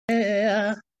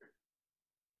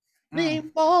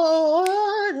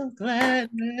Oh, the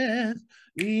gladness,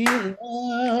 real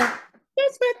love.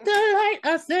 It's with the light,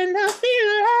 us in the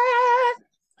feelings.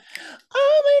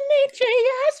 Oh, we need you,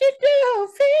 yes, you do.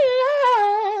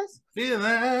 Feel us.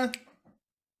 Feeling.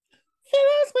 Fill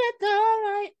us with the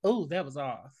light. Oh, that was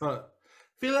off.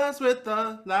 Fill us with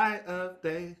the light of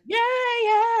day. Yeah,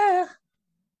 yeah.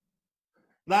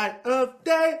 Light of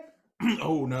day.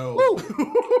 Oh no. Woo.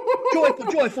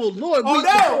 Joyful, joyful, Lord, Oh we no.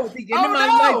 adore thee. And in Oh my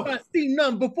life, no. I see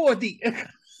none before thee.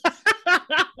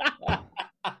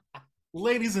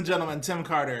 Ladies and gentlemen, Tim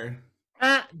Carter.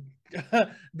 uh,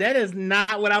 that is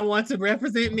not what I want to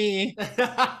represent me.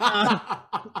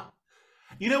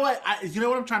 You know what? You know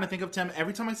what I'm trying to think of, Tim?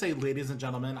 Every time I say ladies and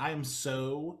gentlemen, I am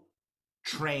so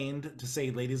trained to say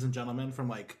ladies and gentlemen from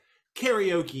like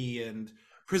karaoke and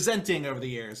presenting over the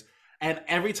years. And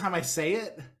every time I say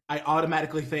it, I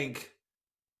automatically think,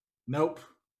 nope.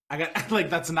 I got like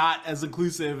that's not as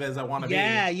inclusive as I want to be.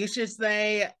 Yeah, you should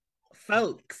say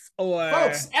folks or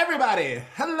folks, everybody,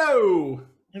 hello.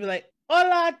 You'd be like,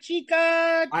 hola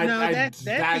chica. That's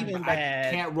even bad.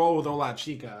 I can't roll with hola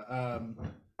chica.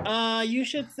 You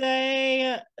should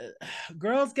say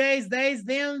girls, gays, theys,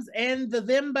 thems, and the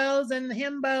thembos and the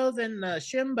himbos and the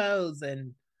shimbos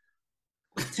and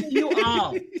to you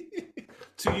all.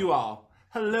 To you all.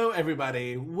 Hello,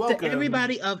 everybody. Welcome. To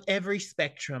everybody of every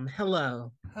spectrum.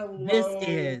 Hello. Hello. This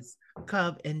is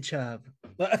Cub and Chub.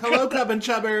 Hello, Cub and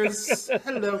Chubbers.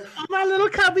 Hello. Oh, my little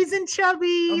cubbies and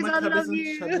chubbies. I love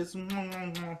you.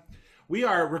 Chubbies. We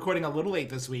are recording a little late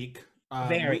this week.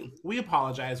 Very. We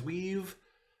apologize. We've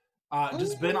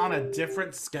just been on a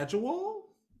different schedule.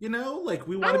 You know, like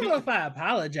we want to be. I don't know if I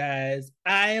apologize.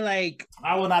 I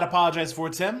will not apologize for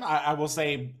Tim. I will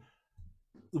say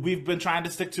we've been trying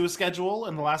to stick to a schedule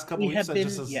in the last couple weeks that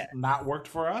just has not worked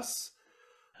for us.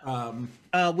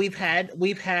 We've had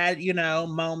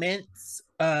moments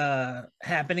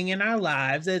happening in our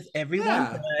lives as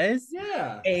everyone does.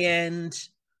 Yeah. And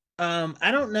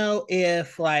I don't know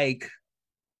if the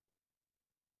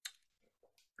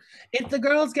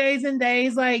girls, gays, and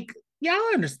days,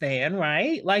 y'all understand,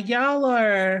 right? Like y'all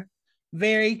are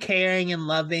very caring and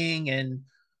loving, and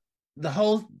the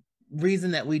whole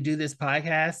reason that we do this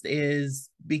podcast is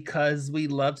because we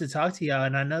love to talk to y'all,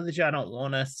 and I know that y'all don't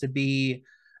want us to be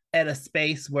at a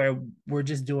space where we're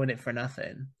just doing it for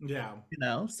nothing. Yeah.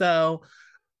 So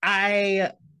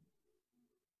I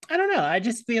don't know. I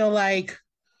just feel like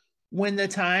when the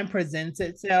time presents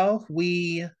itself,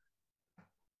 we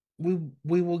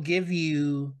will give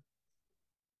you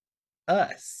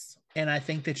us. And I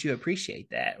think that you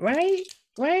appreciate that, right?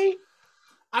 Right?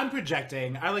 I'm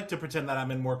projecting. I like to pretend that I'm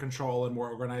in more control and more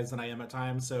organized than I am at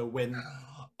times. So when do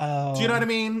you know what I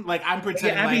mean? Like I'm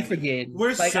pretending I forget.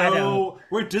 We're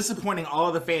disappointing all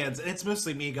of the fans, and it's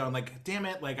mostly me going like, damn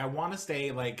it, like I want to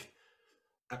stay like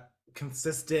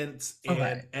consistent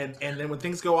and then when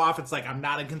things go off, it's like I'm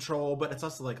not in control, but it's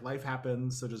also like life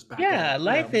happens, so just back up,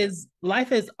 life is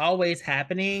always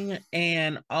happening,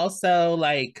 and also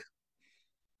like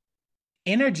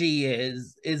energy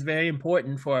is very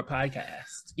important for a podcast.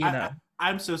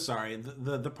 I'm so sorry.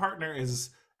 The partner is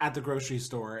at the grocery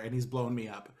store and he's blowing me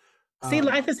up. See,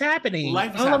 life is happening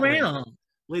all around.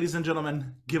 Ladies and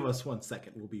gentlemen, give us 1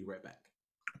 second. We'll be right back.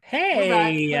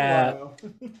 Hey,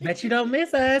 bet you don't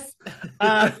miss us.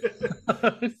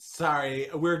 Sorry,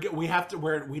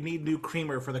 we need new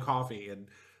creamer for the coffee, and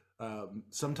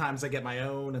sometimes I get my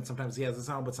own, and sometimes he has his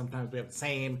own, but sometimes we have the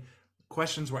same.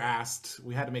 Questions were asked.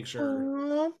 We had to make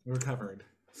sure we were covered.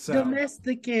 So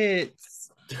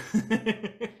domesticates.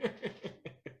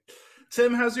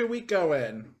 Tim, how's your week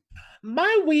going?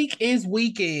 My week is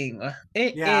weeking.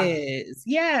 It is.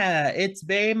 Yeah, it's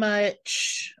very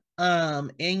much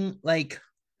in like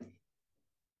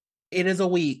it is a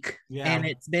week and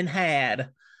it's been had.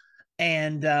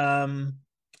 And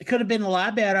it could have been a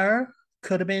lot better,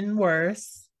 could have been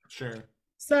worse. Sure.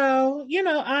 So,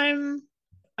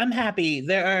 I'm happy.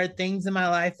 There are things in my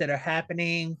life that are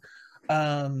happening.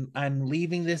 I'm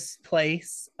leaving this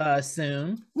place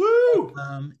soon. Woo!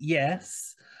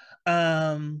 Yes.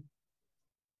 And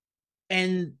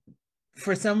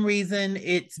for some reason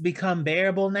it's become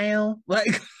bearable now.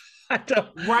 Like I don't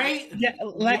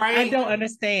I don't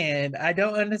understand. I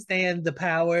don't understand the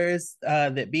powers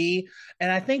that be.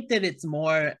 And I think that it's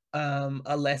more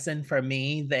a lesson for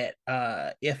me that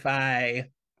if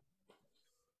I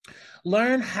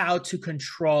learn how to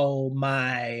control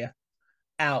my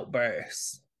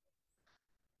outbursts,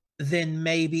 then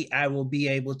maybe I will be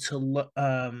able to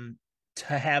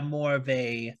have more of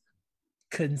a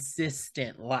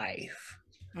consistent life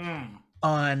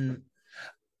on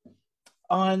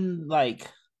like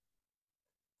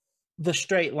the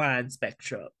straight line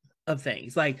spectrum of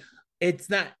things. Like it's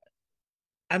not,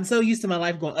 I'm so used to my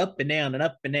life going up and down and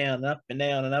up and down and up and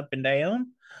down and up and down.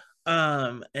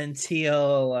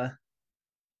 Until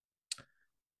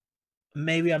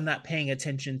maybe I'm not paying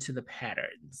attention to the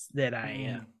patterns that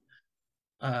I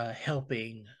am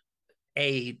helping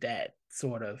aid that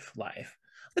sort of life.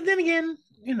 But then again,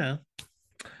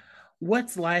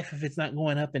 what's life if it's not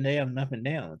going up and down and up and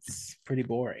down? It's pretty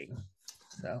boring.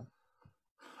 So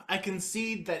I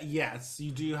concede that yes, you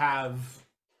do have,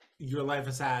 your life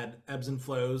has had ebbs and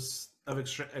flows of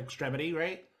extremity,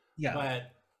 right? Yeah.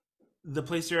 But the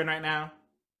place you're in right now,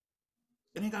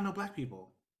 it ain't got no black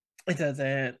people. It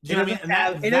doesn't. You know what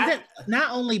I mean? It doesn't.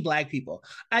 Not only black people.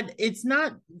 It's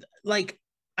not like,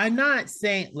 I'm not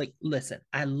saying, like, listen,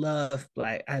 I love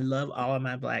all of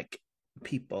my black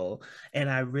people, and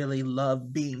I really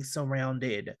love being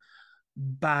surrounded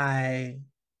by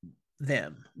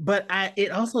them. But it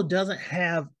also doesn't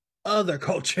have other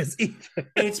cultures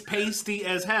either. It's pasty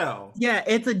as hell. Yeah,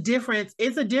 it's a difference.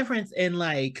 It's a difference in,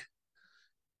 like,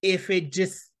 if it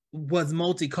just was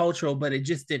multicultural, but it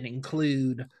just didn't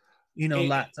include,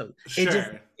 lots of.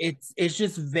 Sure. It's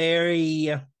just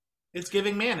very. It's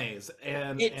giving mayonnaise,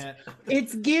 and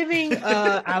it's giving.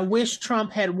 I wish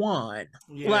Trump had won.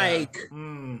 Yeah. Like,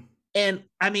 and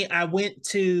I mean, I went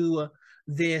to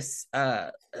this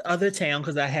other town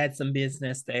because I had some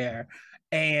business there,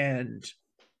 and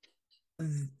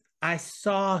I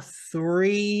saw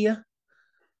 3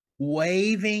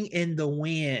 waving in the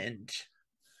wind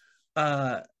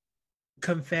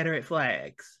Confederate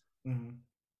flags.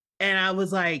 And I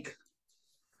was like,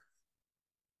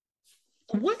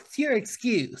 what's your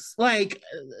excuse? Like,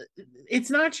 it's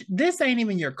not, this ain't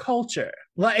even your culture.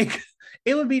 Like,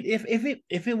 it would be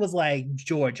if it was like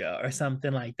Georgia or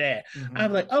something like that.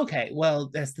 I'm like, okay, well,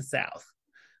 that's the South.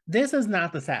 This is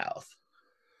not the South.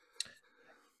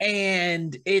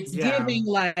 And it's giving,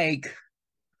 like,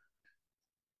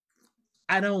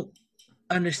 I don't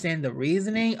understand the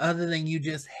reasoning other than you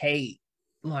just hate,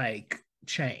 like,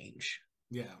 change.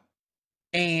 Yeah.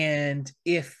 And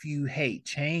if you hate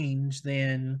change,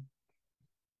 then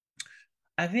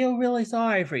I feel really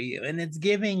sorry for you. And it's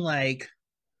giving, like,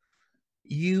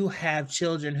 you have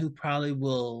children who probably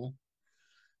will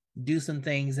do some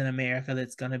things in America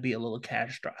that's going to be a little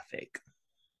catastrophic.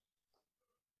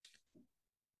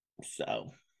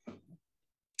 So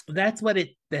that's what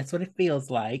it feels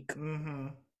like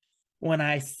when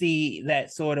I see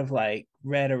that sort of, like,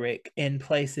 rhetoric in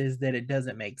places that it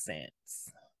doesn't make sense.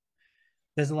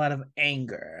 There's a lot of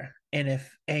anger, and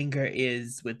if anger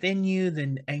is within you,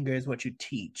 then anger is what you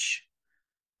teach.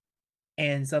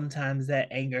 And sometimes that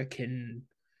anger can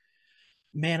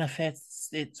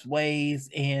manifest its ways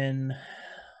in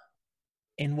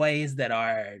ways that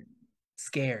are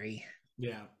scary.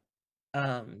 Yeah.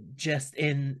 Just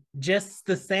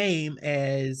the same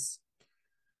as,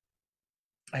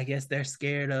 I guess, they're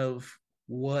scared of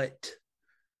what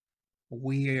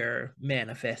we're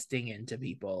manifesting into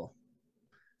people.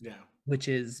 Yeah. Which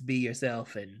is be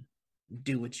yourself and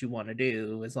do what you want to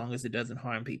do as long as it doesn't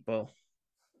harm people.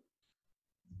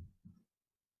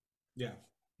 Yeah.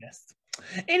 Yes.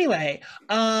 Anyway,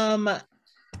 we're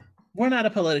not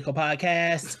a political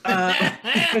podcast.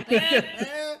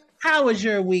 How was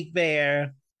your week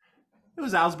there? It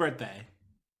was Al's birthday.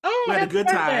 Oh, we had a good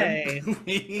time.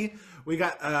 we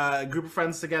got a group of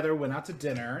friends together, went out to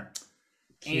dinner.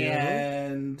 Cute.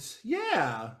 And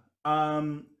yeah.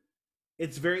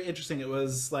 It's very interesting. It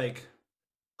was like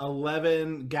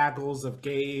 11 gaggles of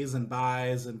gays and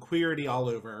bis and queerity all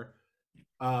over.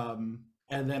 And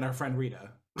then our friend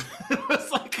Rita. it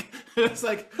was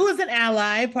like who is an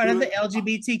ally, part of the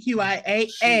LGBTQIA.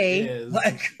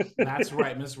 That's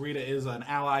right. Miss Rita is an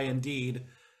ally indeed.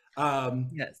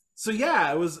 Yes. So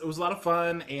yeah, it was a lot of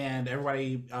fun, and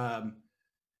everybody, I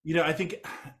think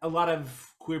a lot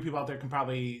of queer people out there can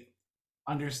probably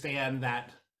understand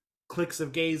that cliques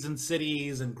of gays in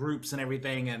cities and groups and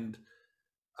everything, and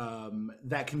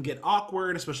that can get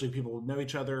awkward, especially if people know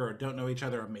each other or don't know each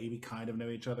other or maybe kind of know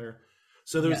each other.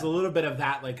 So there was a little bit of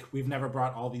that, like, we've never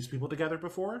brought all these people together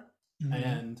before.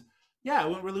 And yeah, it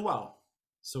went really well.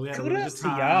 So we had a really good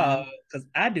time. Y'all, because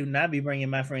I do not be bringing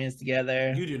my friends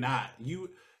together. You do not. You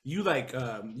like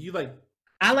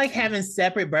I like having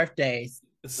separate birthdays.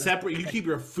 Separate. You keep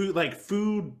your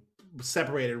food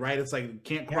separated, right? It's like you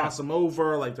can't cross them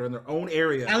over, like they're in their own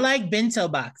area. I like bento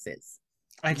boxes.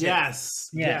 Yes.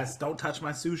 Don't touch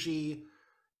my sushi.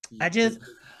 I just,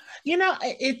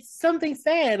 it's something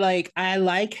sad. Like, I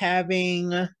like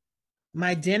having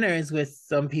my dinners with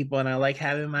some people, and I like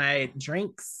having my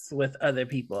drinks with other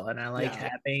people, and I like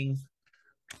having,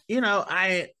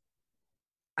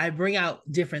 I bring out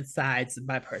different sides of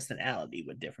my personality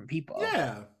with different people.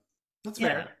 Yeah, that's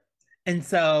fair. And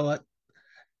so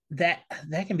that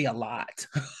can be a lot.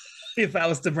 If I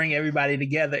was to bring everybody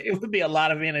together, it would be a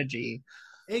lot of energy.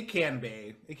 It can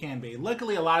be. It can be.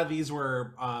 Luckily, a lot of these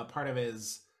were part of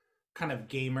his kind of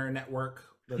gamer network,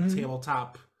 the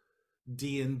tabletop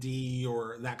D&D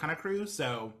or that kind of crew.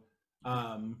 So,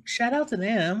 shout out to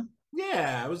them.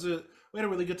 Yeah, we had a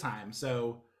really good time.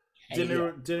 So,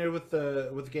 dinner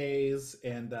with gays,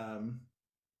 and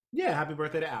yeah, happy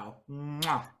birthday to Al.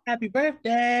 Mwah. Happy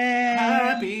birthday.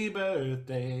 Happy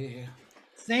birthday.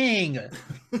 Sing.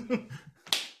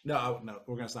 No,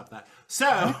 we're gonna stop that.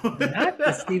 So not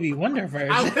the Stevie Wonder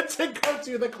version. I went to go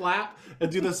do the clap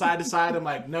and do the side to side. I'm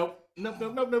like, nope. We're not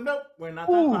that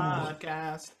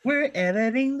podcast. We're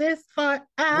editing this part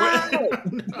out.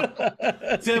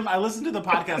 No. Tim, I listened to the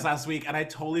podcast last week and I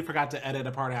totally forgot to edit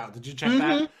a part out. Did you check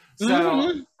that?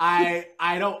 So I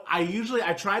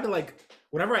try to, like,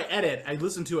 whenever I edit, I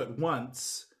listen to it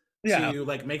once to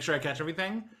like make sure I catch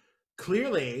everything.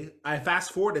 Clearly, I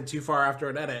fast forwarded too far after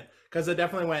an edit because it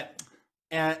definitely went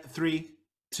 3,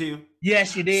 2.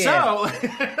 Yes, you did. So,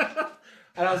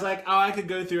 and I was like, oh, I could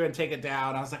go through and take it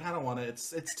down. I was like, I don't want it.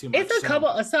 It's too much. It's a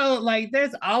couple. So, like,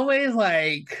 there's always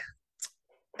like.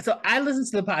 So I listen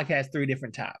to the podcast 3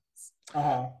 different times.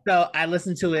 So I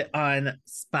listen to it on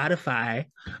Spotify.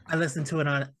 I listen to it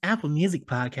on Apple Music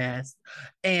Podcast,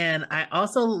 and I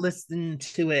also listen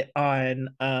to it on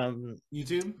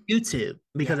YouTube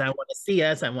because I want to see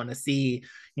us. I want to see,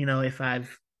 if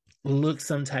I've looked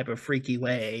some type of freaky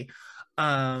way,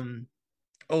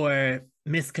 or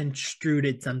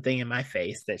misconstrued something in my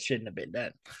face that shouldn't have been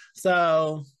done.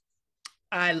 So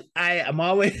I am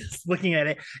always looking at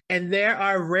it, and there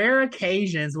are rare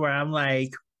occasions where I'm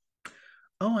like,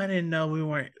 oh, I didn't know we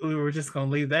were just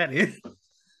gonna leave that in.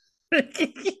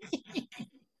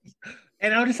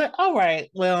 And I'm just like, all right,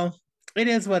 well, it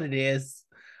is what it is.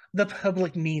 The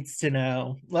public needs to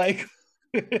know. Like,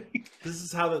 this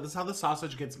is how the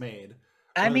sausage gets made.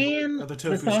 I mean, the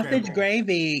sausage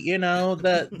gravy,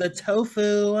 the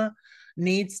tofu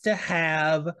needs to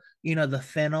have, the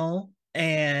fennel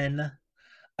and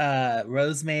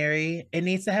rosemary. It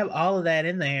needs to have all of that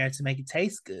in there to make it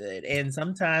taste good. And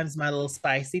sometimes my little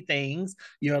spicy things,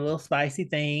 your little spicy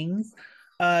things,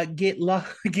 get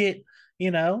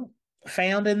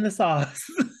found in the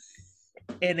sauce.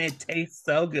 And it tastes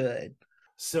so good.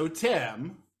 So,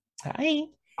 Tim. Hi.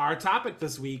 Our topic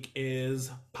this week is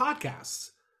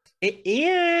podcasts. It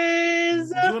is.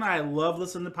 You and I love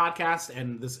listening to podcasts,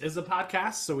 and this is a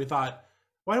podcast. So we thought,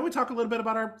 why don't we talk a little bit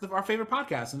about our favorite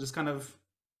podcasts and just kind of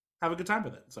have a good time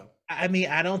with it. So, I mean,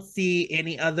 I don't see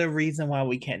any other reason why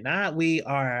we cannot. We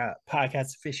are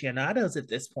podcast aficionados at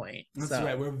this point. That's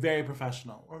right. We're very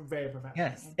professional.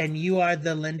 Yes. And you are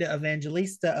the Linda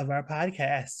Evangelista of our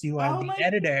podcast. You are the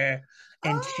editor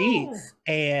and chief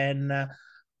and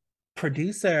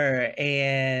producer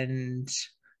and,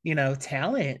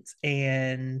 talent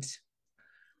and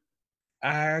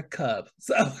our cub.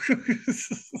 So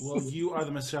well, you are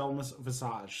the Michelle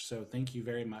Visage, so thank you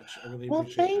very much. I really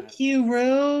appreciate that. Thank you,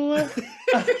 Rue.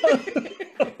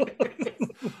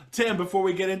 Tim, before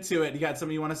we get into it, you got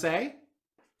something you want to say?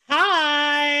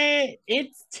 Hi,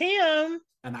 it's Tim.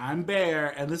 And I'm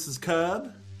Bear, and this is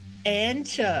Cub and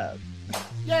Chub.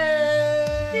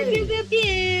 Yay!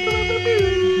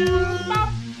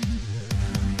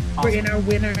 We're in our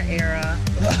winter era.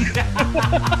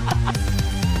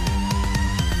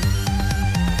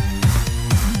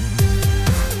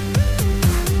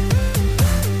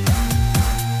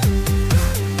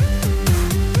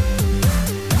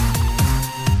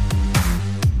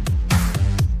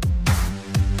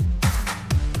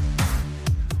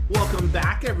 Welcome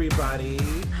back, everybody.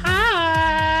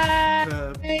 Hi.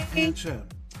 Cub and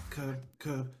Chub. Cub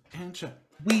and Chub.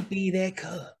 We be that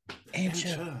Cub and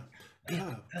Chub.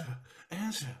 Cub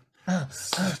and Chub.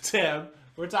 Tim,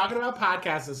 we're talking about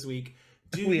podcasts this week.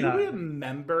 Do you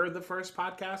remember the first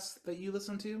podcast that you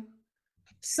listened to?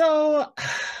 So,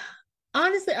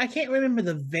 honestly, I can't remember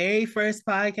the very first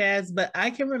podcast, but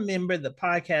I can remember the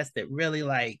podcast that really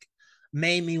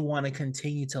made me want to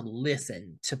continue to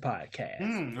listen to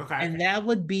podcasts. Okay. And that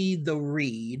would be The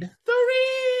Read.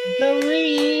 The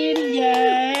Read,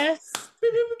 yes.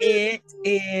 It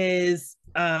is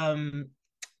part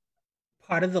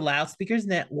of the Loudspeakers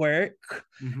Network,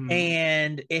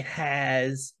 and it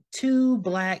has 2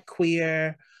 Black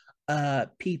queer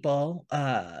people.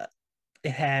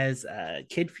 It has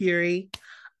Kid Fury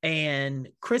and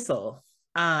Crystal.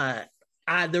 The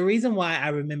reason why I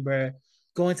remember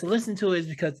going to listen to it is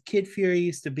because Kid Fury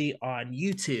used to be on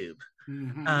YouTube.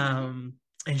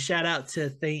 and shout out to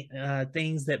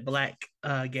things that Black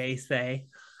gays say,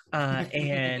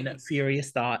 and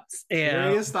Furious Thoughts. And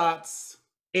Various thoughts.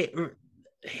 it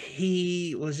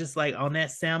he was just like on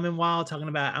that salmon wall talking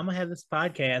about, I'm gonna have this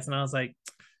podcast, and I was like,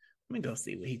 let me go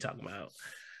see what he talking about.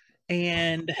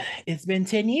 And it's been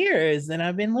 10 years and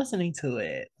I've been listening to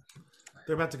it.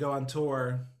 They're about to go on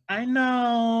tour. I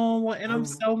know, and I'm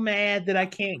so mad that I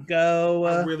can't go.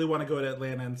 I really want to go to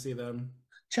Atlanta and see them.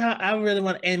 Child, I really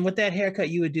want, and with that haircut,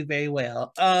 you would do very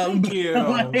well. Thank you.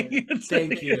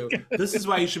 Thank you. This is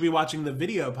why you should be watching the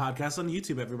video podcast on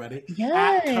YouTube, everybody.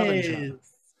 Yes.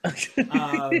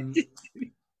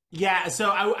 Yeah, so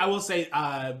I will say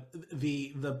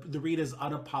the read is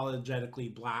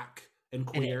unapologetically Black and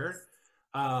queer.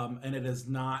 And it is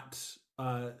not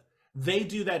they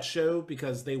do that show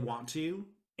because they want to,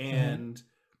 and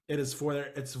it's for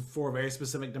a very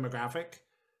specific demographic.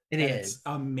 It's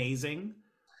amazing.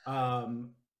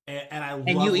 And I love,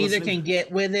 and you either can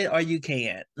get with it or you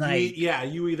can't. Like,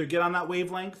 you either get on that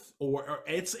wavelength or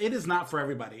it is not for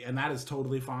everybody, and that is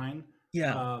totally fine.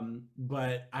 Yeah.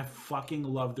 But I fucking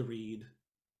love the read.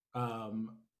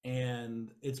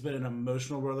 And it's been an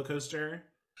emotional roller coaster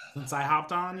since I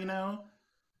hopped on, you know.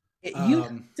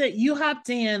 You hopped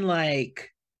in like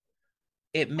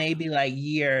it may be like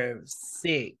year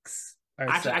 6 or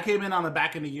actually, I came in on the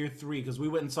back end of year 3 because we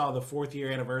went and saw the 4th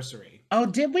year anniversary. Oh,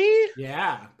 did we?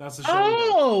 Yeah, that's the show.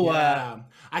 Oh, yeah.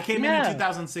 I came in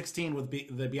 2016 with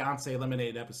the Beyonce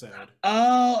Lemonade episode.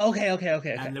 Oh, okay.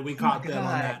 And then we caught them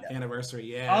on that anniversary.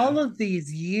 Yeah. All of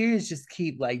these years just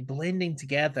keep like blending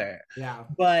together. Yeah.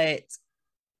 But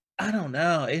I don't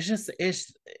know. It's just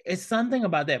it's something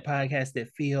about that podcast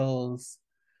that feels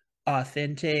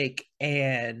authentic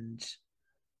and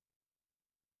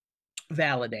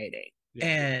validating. Yeah.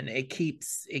 And it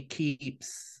keeps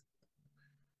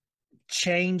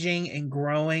changing and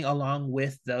growing along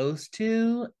with those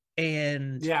two.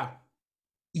 And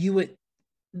you would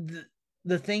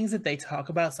the things that they talk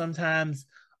about sometimes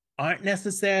aren't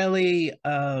necessarily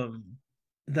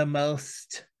the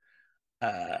most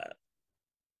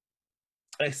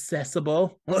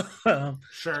accessible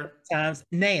sure times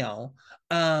now,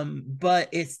 but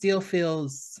it still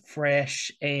feels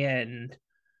fresh and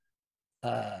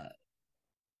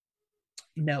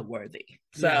noteworthy.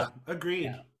 So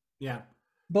agreed. Yeah.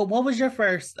 But what was your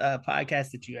first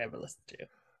podcast that you ever listened to?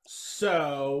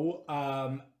 So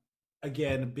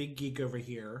again, big geek over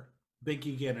here, big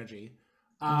geek energy.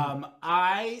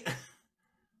 I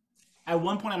at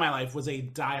one point in my life was a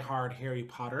diehard Harry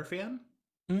Potter fan.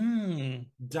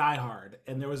 Diehard.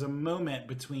 And there was a moment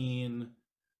between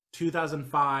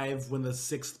 2005 when the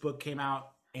 6th book came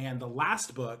out and the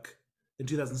last book in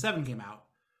 2007 came out,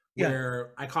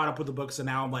 where I caught up with the books, and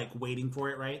now I'm like waiting for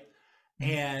it, right?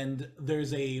 And there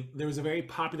was a very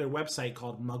popular website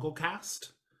called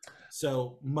MuggleCast.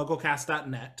 So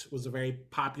MuggleCast.net was a very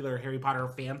popular Harry Potter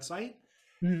fan site.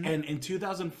 And in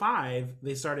 2005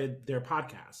 they started their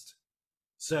podcast.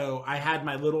 So I had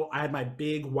my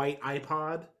big white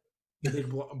iPod, the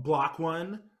big block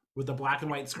one with the black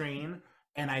and white screen,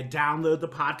 and I download the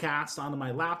podcast onto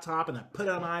my laptop and I put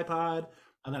it on my iPod,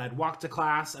 and then I'd walk to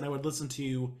class and I would listen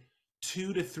to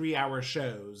 2 to 3 hour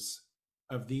shows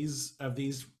of these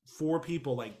 4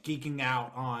 people like geeking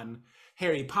out on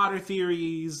Harry Potter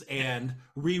theories and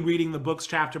rereading the books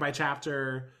chapter by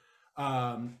chapter.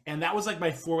 And that was like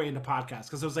my foray into podcasts,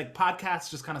 because it was like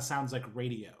podcasts just kind of sounds like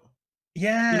radio.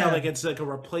 Yeah. You know, like it's like a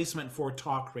replacement for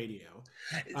talk radio.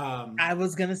 I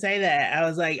was going to say that. I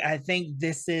was like, I think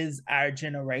this is our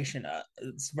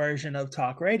generation's version of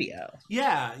talk radio.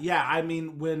 Yeah. Yeah. I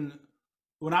mean, when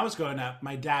I was growing up,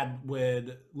 my dad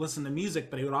would listen to music,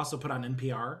 but he would also put on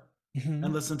NPR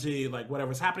and listen to like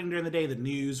whatever's happening during the day, the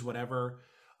news, whatever.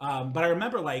 But I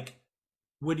remember like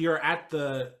when you're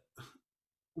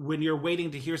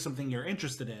waiting to hear something you're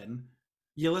interested in,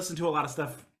 you listen to a lot of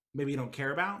stuff maybe you don't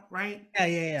care about, right?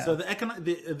 Yeah. So the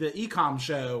ecom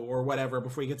show or whatever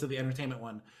before you get to the entertainment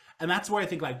one. And that's where I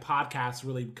think like podcasts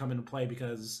really come into play,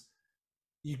 because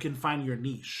you can find your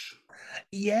niche.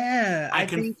 Yeah. I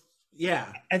think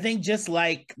just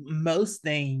like most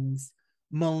things,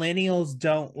 millennials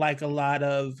don't like a lot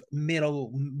of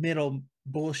middle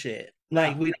bullshit.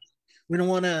 Like we don't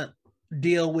want to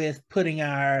deal with putting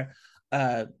our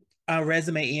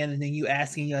resume in and then you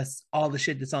asking us all the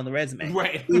shit that's on the resume.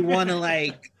 Right. We want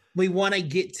to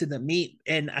get to the meat,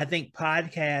 and I think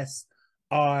podcasts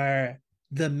are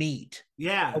the meat.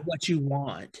 Yeah. Of what you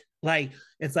want. Like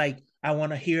it's like, I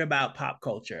want to hear about pop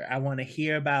culture. I want to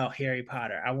hear about Harry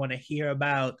Potter. I want to hear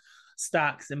about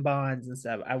stocks and bonds and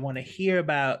stuff. I want to hear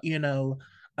about,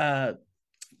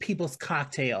 people's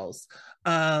cocktails.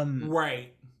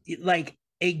 Right. Like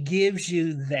it gives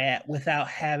you that without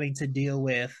having to deal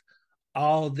with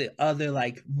all the other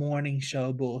like morning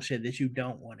show bullshit that you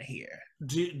don't want to hear.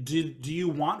 Do you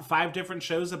want 5 different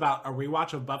shows about a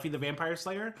rewatch of Buffy the Vampire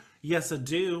Slayer? Yes, I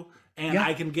do, and Yeah.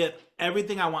 I can get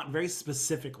everything I want very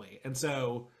specifically. And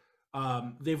so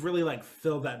they've really like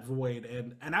filled that void.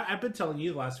 And I've been telling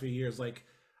you the last few years, like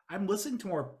I'm listening to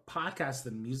more podcasts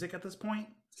than music at this point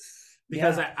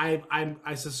because Yeah.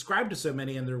 I subscribe to so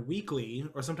many and they're weekly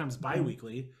or sometimes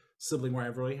bi-weekly. Sibling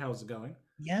Rivalry, how's it going?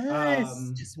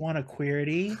 Yes. Just want a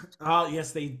query. Oh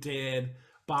yes, they did.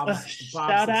 Bob's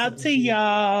Shout out to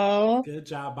y'all. Good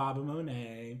job, Bob and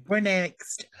Monet. We're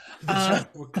next.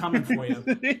 We're coming for you.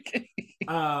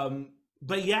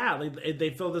 But yeah,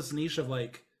 they fill this niche of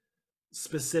like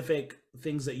specific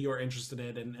things that you're interested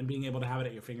in and being able to have it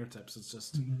at your fingertips. It's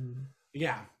just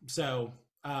yeah. So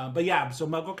but yeah, so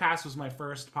MuggleCast was my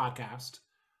first podcast.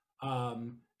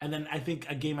 And then I think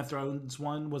a Game of Thrones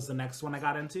one was the next one I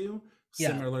got into. Yeah.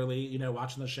 Similarly, you know,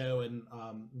 watching the show and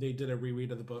they did a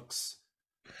reread of the books.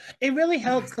 It really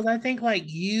helps because I think like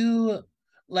you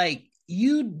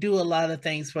do a lot of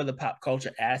things for the pop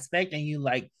culture aspect and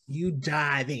you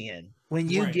dive in. When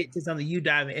you Right. get to something, you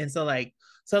dive in. And so like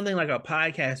something like a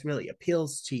podcast really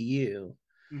appeals to you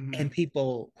and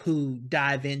people who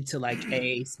dive into like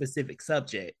a specific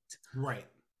subject. Right.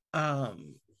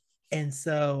 And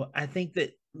so I think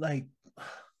that like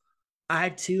I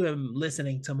too am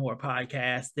listening to more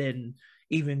podcasts than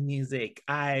even music.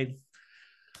 I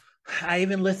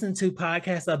even listen to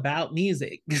podcasts about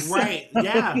music. Right.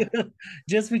 Yeah.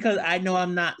 Just because I know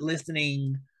I'm not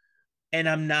listening and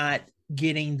I'm not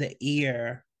getting the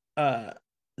ear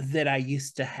that I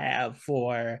used to have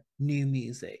for new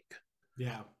music.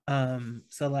 Yeah.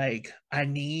 So like I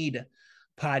need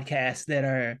podcasts that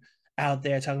are out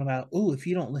there talking about, oh, if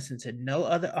you don't listen to no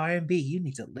other R&B, you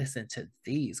need to listen to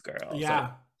these girls.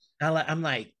 Yeah. So I'm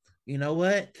like, you know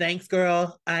what? Thanks,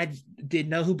 girl. I didn't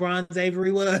know who Bronze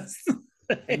Avery was.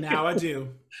 Now I do.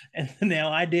 And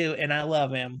now I do, and I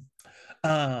love him.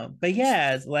 But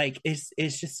yeah, it's like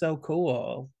it's just so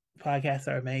cool. Podcasts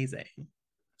are amazing.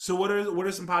 So what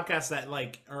are some podcasts that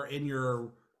like are in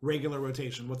your regular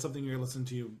rotation? What's something you're listening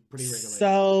to pretty regularly?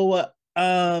 So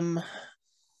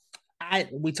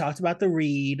we talked about the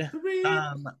read.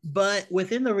 But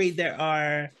within the read there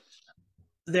are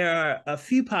a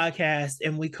few podcasts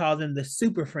and we call them the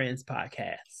Super Friends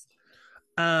podcast.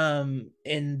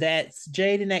 And that's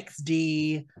Jade and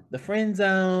XD, The Friend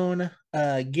Zone,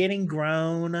 Getting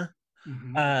Grown.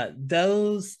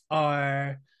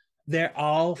 They're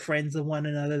all friends of one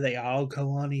another. They all go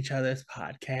on each other's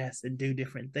podcasts and do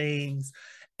different things.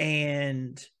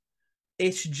 And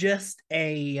it's just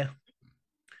a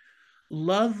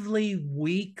lovely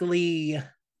weekly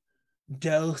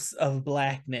dose of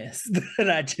blackness that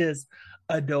I just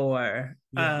adore.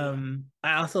 Yeah.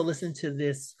 I also listen to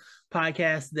this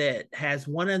podcast that has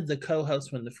one of the co-hosts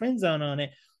from the Friend Zone on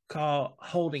it called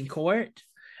Holding Court.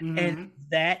 And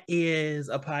that is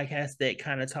a podcast that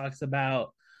kind of talks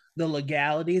about the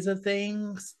legalities of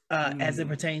things as it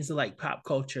pertains to like pop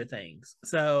culture things.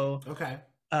 So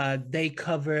they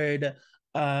covered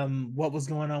what was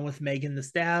going on with Megan Thee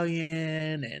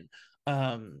Stallion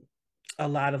and a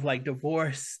lot of like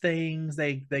divorce things.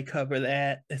 They cover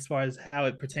that as far as how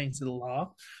it pertains to the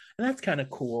law, and that's kind of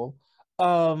cool.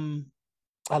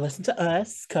 I listen to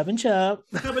us, Cub and Chub.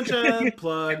 Plug every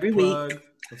plug. week.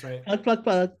 That's right.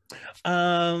 Plug.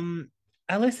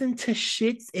 I listen to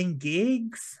Shits and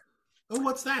Gigs. Oh,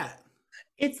 what's that?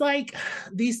 It's like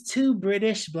these two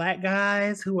British black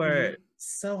guys who are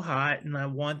so hot, and I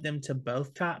want them to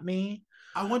both top me.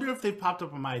 I wonder if they popped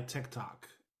up on my TikTok.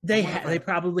 They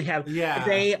probably have. Yeah.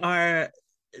 They're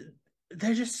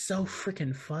just so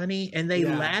freaking funny, and they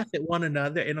laugh at one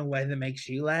another in a way that makes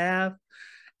you laugh.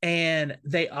 And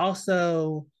they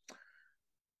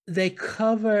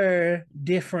cover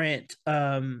different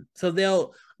so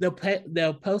they'll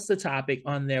post a topic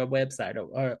on their website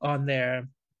or on their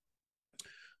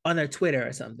Twitter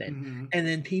or something, and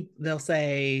then they'll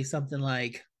say something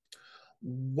like,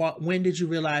 when did you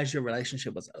realize your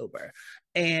relationship was over?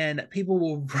 And people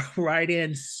will write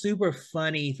in super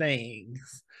funny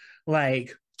things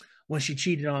like, when she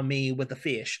cheated on me with a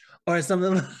fish or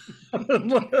something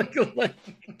like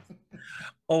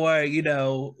or, you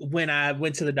know, when I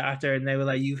went to the doctor and they were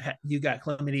like, you got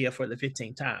chlamydia for the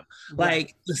 15th time. Right.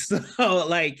 Like, so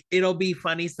like, it'll be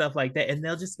funny stuff like that. And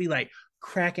they'll just be like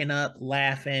cracking up,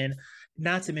 laughing.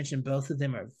 Not to mention both of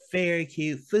them are very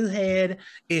cute. Foohead,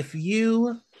 if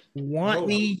you want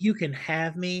me, you can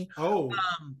have me.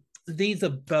 these are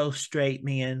both straight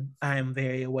men. I am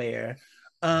very aware.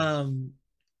 Um,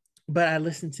 but I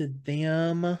listen to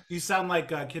them. You sound like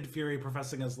Kid Fury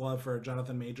professing his love for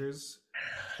Jonathan Majors.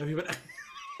 Have you been?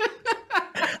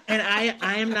 And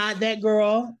I am not that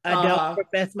girl. I don't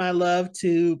profess my love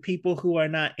to people who are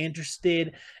not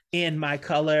interested in my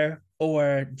color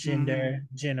or gender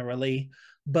generally.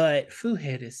 But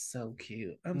Fuhead is so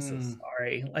cute. I'm so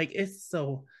sorry. Like it's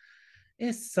so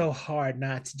hard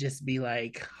not to just be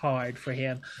like hard for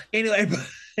him. Anyway,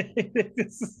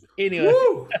 anyway.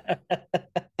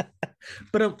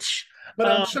 But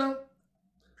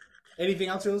anything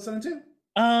else you're listening to?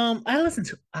 I listen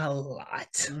to a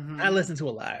lot. I listen to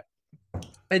a lot.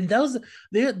 And those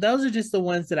are just the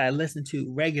ones that I listen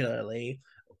to regularly.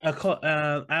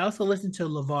 I also listen to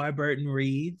LeVar Burton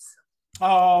Reads.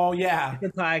 Oh yeah, the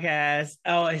podcast.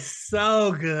 Oh, it's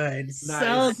so good, nice.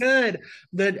 So good.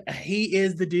 He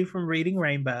is the dude from Reading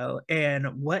Rainbow,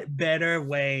 and what better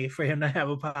way for him to have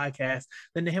a podcast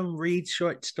than to him read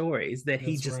short stories that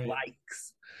he just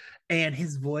likes? And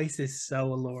his voice is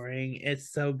so alluring.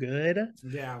 It's so good.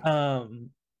 Yeah.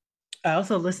 I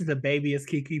also listen to Baby as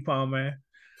Keke Palmer.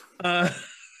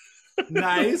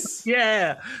 Nice.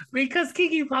 Yeah, because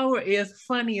Keke Palmer is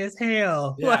funny as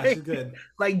hell. Yeah, like, she's good.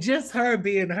 Like just her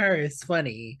being her is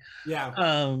funny.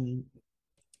 Yeah.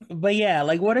 But yeah,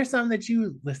 like what are some that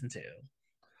you listen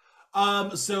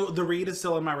to? So The Read is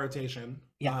still in my rotation.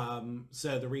 Yeah.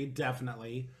 So The Read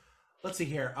definitely. Let's see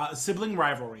here. Sibling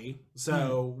Rivalry.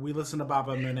 So we listen to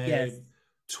Baba Monet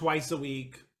twice a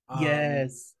week.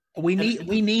 Yes. We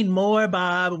need more,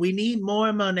 Bob. We need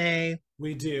more Monet.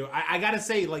 We do. I gotta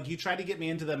say, like, you tried to get me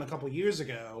into them a couple years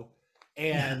ago,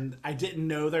 and I didn't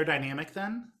know their dynamic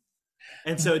then,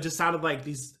 and so it just sounded like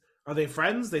these. Are they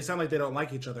friends? They sound like they don't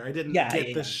like each other. I didn't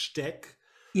get the shtick.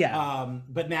 Yeah.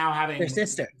 But now having they're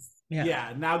sisters.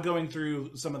 Yeah. Now going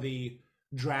through some of the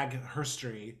drag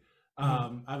history,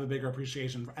 I have a bigger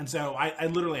appreciation for, and so I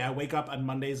literally I wake up on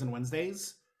Mondays and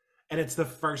Wednesdays, and it's the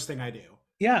first thing I do.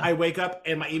 Yeah. I wake up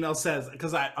and my email says,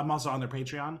 because I'm also on their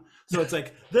Patreon. So it's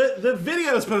like the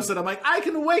video is posted. I'm like, I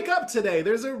can wake up today.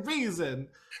 There's a reason.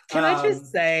 Can I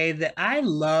just say that I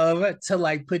love to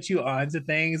like put you onto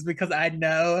things because I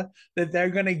know that they're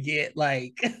going to get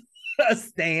like a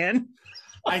stan.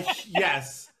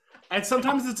 Yes. And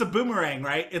sometimes it's a boomerang,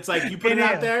 right? It's like you put it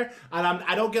out there and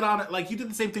I don't get on it. Like you did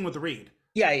the same thing with The Read.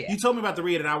 Yeah. You told me about The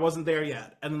Read and I wasn't there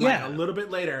yet. And then like a little bit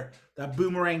later, that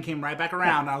boomerang came right back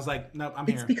around. And I was like, nope, I'm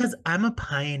here. It's because I'm a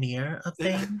pioneer of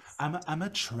things. I'm a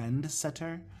trend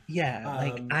setter. Yeah,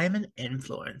 like I'm an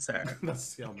influencer.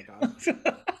 That's oh my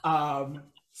god.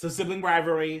 So Sibling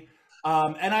Rivalry.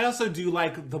 And I also do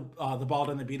like the Bald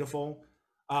and the Beautiful.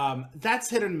 That's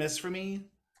hit and miss for me.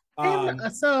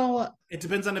 So it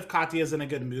depends on if Katya's in a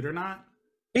good mood or not.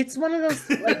 It's one of those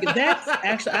like that's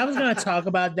actually I was going to talk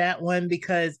about that one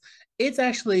because it's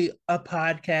actually a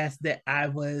podcast that I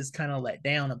was kind of let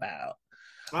down about.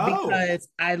 Because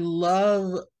I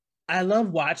love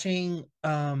watching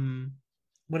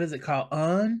what is it called?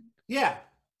 Yeah.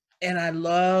 And I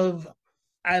love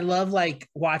like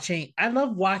watching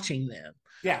them.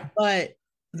 Yeah. But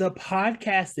the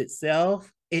podcast itself,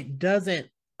 it doesn't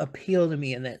appeal to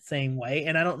me in that same way.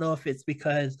 And I don't know if it's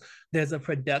because there's a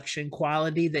production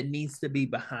quality that needs to be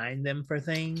behind them for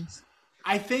things.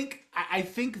 I think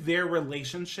their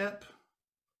relationship.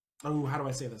 Oh, how do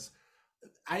I say this?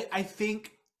 I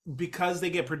think because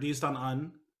they get produced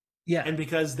on and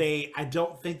because I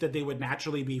don't think that they would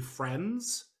naturally be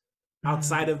friends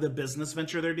outside of the business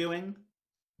venture they're doing.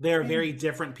 They're very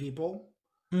different people.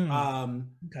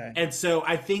 Okay. And so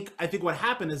I think what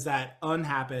happened is that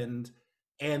happened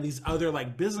and these other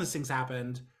like business things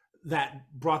happened that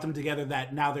brought them together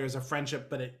that now there's a friendship,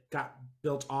 but it got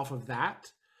built off of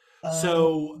that.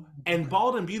 So, and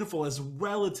Bald and Beautiful is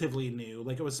relatively new.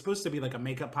 Like it was supposed to be like a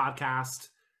makeup podcast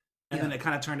and then it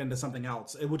kind of turned into something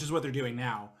else, which is what they're doing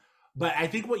now. But I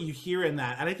think what you hear in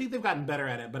that, and I think they've gotten better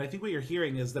at it, but I think what you're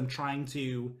hearing is them trying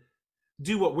to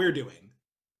do what we're doing.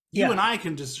 You and I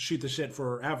can just shoot the shit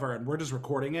forever and we're just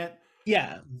recording it.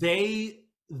 Yeah. They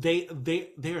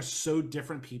are so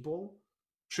different people.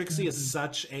 Trixie is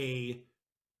such a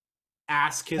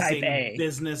ass kissing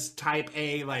business type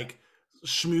A like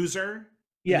schmoozer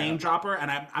name dropper,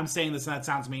 and I'm saying this and that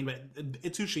sounds mean, but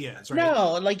it's who she is, right?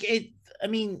 No, like it. I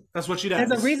mean, that's what she does.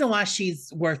 There's a reason why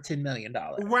she's worth $10 million,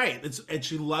 right? And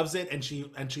she loves it, and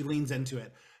she leans into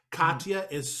it. Katya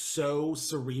is so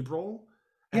cerebral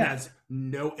and has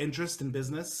no interest in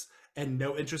business and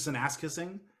no interest in ass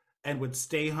kissing, and would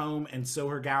stay home and sew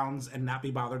her gowns and not be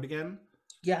bothered again.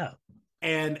 Yeah.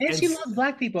 And she loves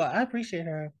Black people. I appreciate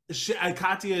her.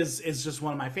 Katya is just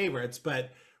one of my favorites,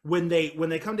 but when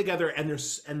they come together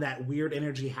and that weird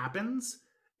energy happens,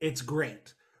 it's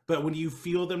great. But when you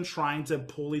feel them trying to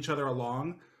pull each other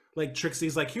along, like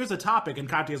Trixie's like, here's a topic, and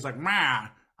Katya's like, "Meh,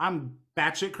 I'm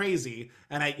batshit crazy,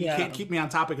 and you can't keep me on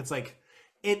topic." It's like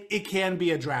it can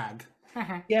be a drag.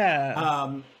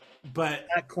 Yeah. But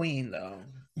Not Queen though.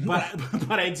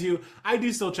 but I do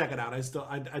still check it out.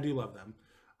 I do love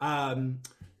them.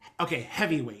 Okay,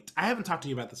 Heavyweight. I haven't talked to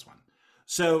you about this one.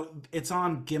 So it's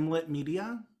on Gimlet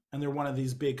Media, and they're one of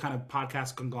these big kind of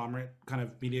podcast conglomerate kind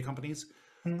of media companies.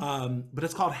 But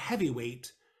it's called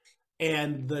Heavyweight,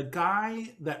 and the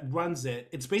guy that runs it,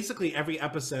 it's basically every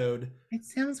episode. It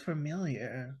sounds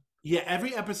familiar. Yeah,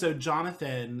 every episode,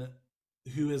 Jonathan,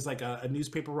 who is like a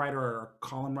newspaper writer or a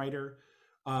column writer,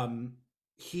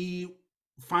 he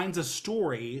finds a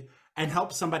story and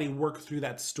helps somebody work through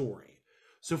that story.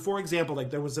 So, for example, like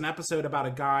there was an episode about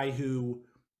a guy who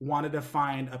wanted to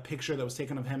find a picture that was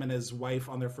taken of him and his wife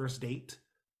on their first date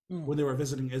when they were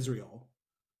visiting Israel.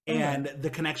 And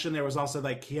the connection there was also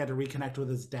like he had to reconnect with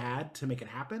his dad to make it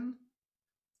happen.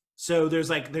 So there's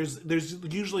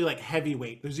usually like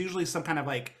heavyweight. There's usually some kind of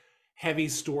like heavy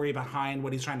story behind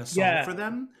what he's trying to solve for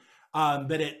them.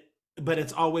 But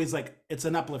it's always like it's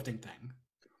an uplifting thing.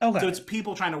 Okay. So it's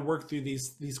people trying to work through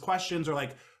these questions, or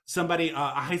like somebody, a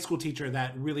high school teacher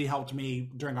that really helped me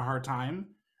during a hard time.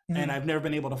 And I've never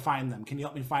been able to find them. Can you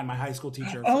help me find my high school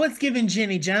teacher? Oh, it's giving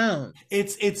Jenny Jones.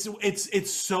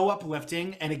 It's so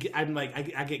uplifting, and I'm like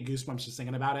I get goosebumps just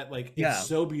thinking about it. Like it's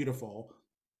so beautiful.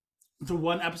 The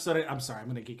one episode, I'm sorry, I'm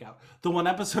gonna geek out. The one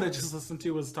episode I just listened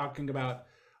to was talking about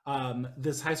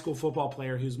this high school football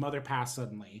player whose mother passed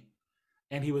suddenly,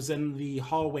 and he was in the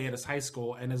hallway at his high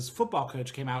school, and his football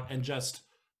coach came out and just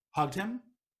hugged him,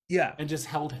 and just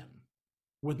held him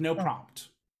with no prompt,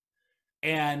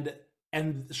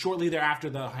 And shortly thereafter,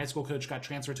 the high school coach got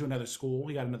transferred to another school.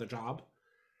 He got another job.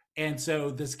 And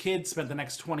so this kid spent the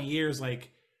next 20 years,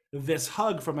 like, this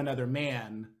hug from another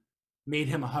man made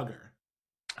him a hugger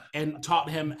and taught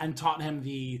him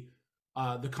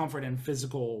the comfort and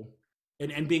physical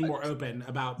and being more open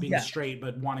about being straight,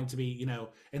 but wanting to be,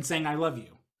 and saying, "I love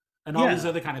you," and all these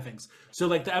other kind of things. So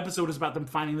like the episode is about them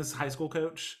finding this high school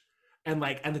coach, and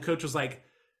the coach was like,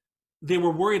 they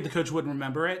were worried the coach wouldn't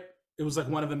remember it. It was like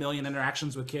one of a million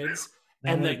interactions with kids.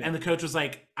 And the coach was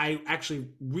like, "I actually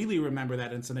really remember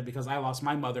that incident because I lost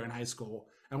my mother in high school.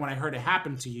 And when I heard it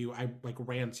happen to you, I like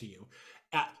ran to you."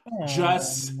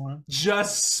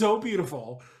 Just so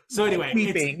beautiful. So anyway,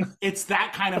 it's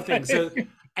that kind of thing. So,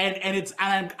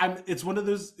 it's one of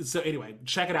those. So anyway,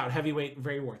 check it out. Heavyweight,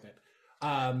 very worth it.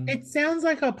 It sounds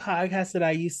like a podcast that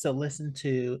I used to listen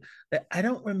to that I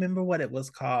don't remember what it was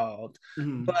called,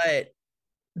 but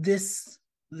this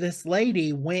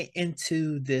lady went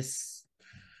into this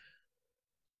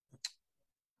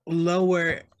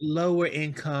lower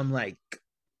income like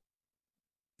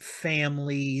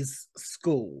families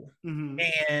school,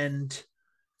 and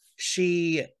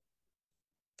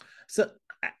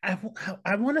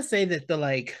I want to say that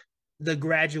the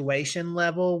graduation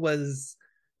level was,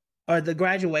 or the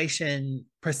graduation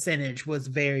percentage was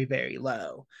very, very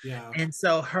low. And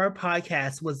so her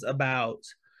podcast was about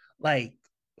like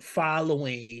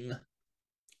following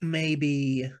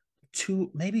maybe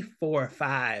 4 or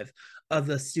 5 of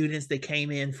the students that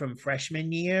came in from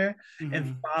freshman year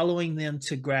and following them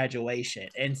to graduation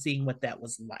and seeing what that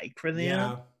was like for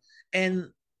them. And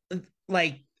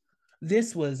like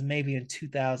this was maybe in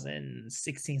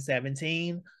 2016,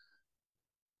 17.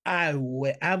 I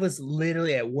was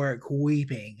literally at work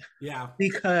weeping.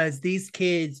 Because these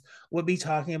kids would be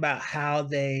talking about how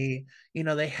they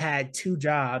had 2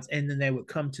 jobs, and then they would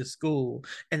come to school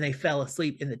and they fell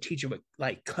asleep and the teacher would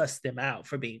like cuss them out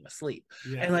for being asleep.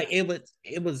 And like it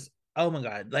was oh my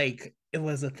God, like it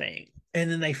was a thing. And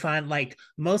then they find like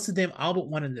most of them, all but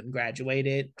one of them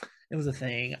graduated. It was a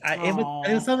thing.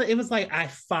 It was like I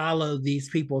followed these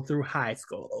people through high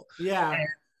school. And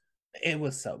it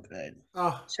was so good.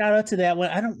 Shout out to that one.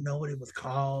 I don't know what it was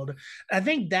called. I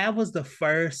think that was the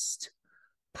first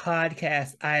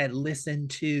podcast I had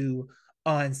listened to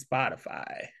on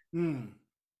Spotify.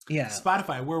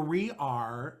 Spotify, where we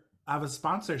are, I have a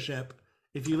sponsorship.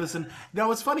 If you listen, now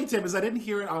what's funny, Tim, is I didn't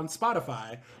hear it on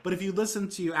Spotify, but if you listen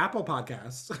to Apple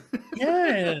Podcasts,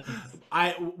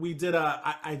 I did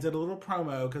a little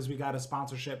promo because we got a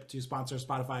sponsorship to sponsor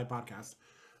Spotify podcast.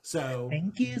 So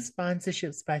thank you,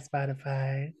 sponsorships by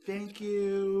Spotify. Thank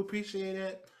you, appreciate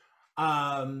it.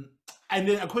 And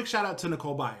then a quick shout out to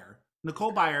Nicole Byer.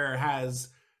 Nicole Byer has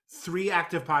 3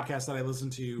 active podcasts that I listen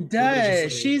to.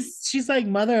 Does she's like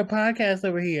mother of podcasts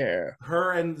over here.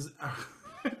 Her and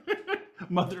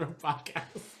mother of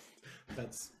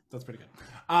podcasts. That's pretty good.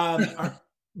 Our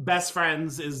Best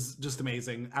Friends is just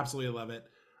amazing. Absolutely love it.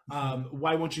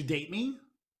 Why Won't You Date Me?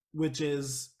 Which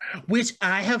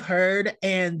I have heard,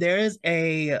 and there is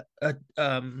a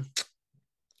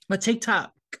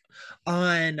TikTok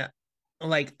on,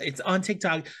 like, it's on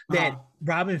TikTok that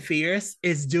Robin Fierce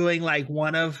is doing like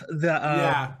one of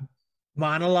the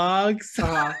monologues,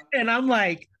 and I'm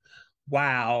like,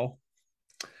 wow,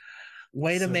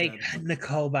 way to make good.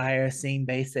 Nicole Byer seem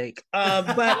basic.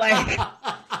 But like,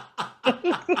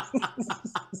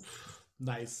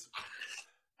 nice.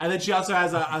 And then she also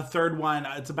has a third one.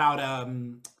 It's about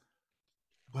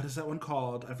what is that one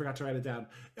called? I forgot to write it down.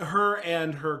 Her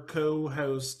and her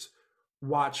co-host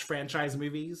watch franchise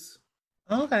movies.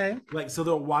 Okay. Like, so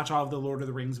they'll watch all of the Lord of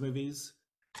the Rings movies.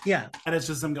 Yeah. And it's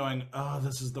just them going, oh,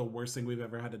 this is the worst thing we've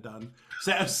ever had it done.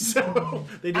 So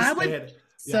they just did.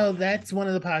 Yeah. So that's one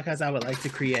of the podcasts I would like to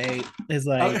create, is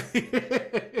like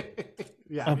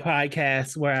a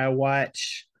podcast where I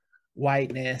watch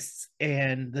whiteness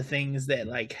and the things that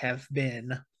like have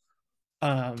been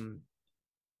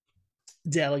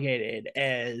delegated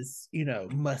as, you know,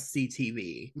 must see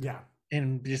TV. Yeah.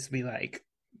 And just be like,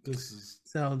 this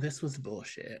was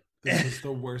bullshit. This is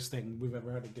the worst thing we've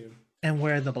ever had to do. And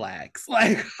where are the blacks?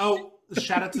 Like, oh,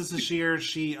 shout out to Sashir.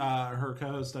 She her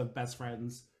co-host of Best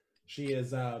Friends. She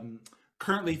is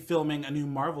currently filming a new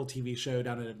Marvel TV show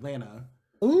down in Atlanta.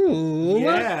 Ooh.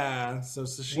 Yeah. So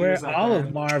Sashir, where all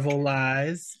of Marvel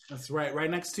lies. That's right. Right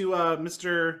next to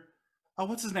Mr. Oh,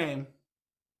 what's his name?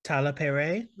 Tyler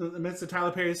Perry. Mr.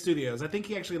 Tyler Perry Studios. I think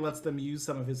he actually lets them use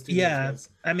some of his studios. Yeah.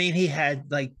 I mean, he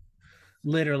had like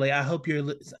literally, I hope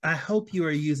you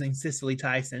are using Cicely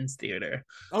Tyson's theater.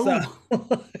 Oh,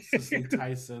 Cicely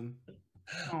Tyson.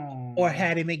 Aww. Or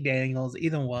Hattie McDaniels,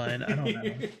 either one. I don't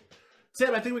know.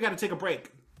 Sam, I think we got to take a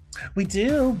break. We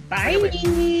do. Bye.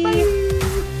 Bye.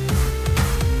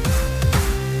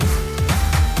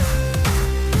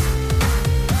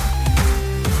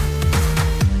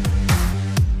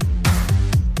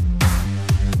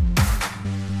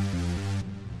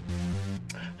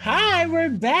 Hi, we're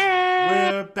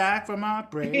back. We're back from our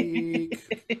break.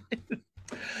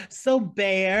 So,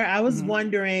 Bear, I was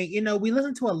wondering, you know, we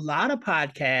listen to a lot of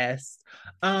podcasts.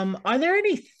 Are there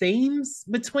any themes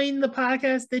between the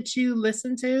podcasts that you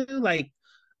listen to? Like,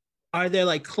 are there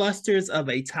like clusters of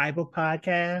a type of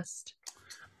podcast?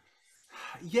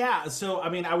 Yeah. So, I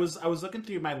mean, I was looking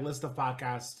through my list of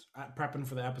podcasts, prepping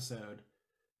for the episode,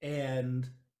 and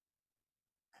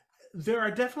there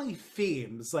are definitely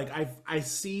themes. Like I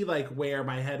see like where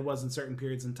my head was in certain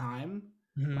periods in time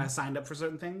when I signed up for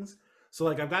certain things. So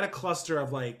like I've got a cluster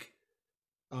of like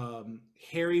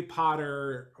Harry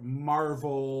Potter,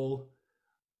 Marvel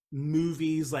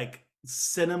movies, like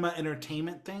cinema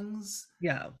entertainment things.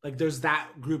 Yeah. Like there's that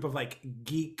group of like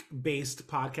geek based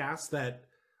podcasts that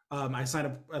I signed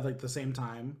up at like the same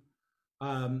time.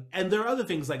 And there are other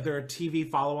things, like there are TV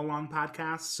follow along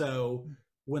podcasts. So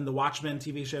when the Watchmen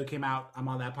TV show came out, I'm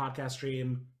on that podcast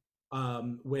stream.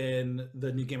 When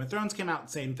the new Game of Thrones came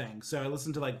out, same thing. So I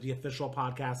listened to like the official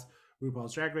podcast,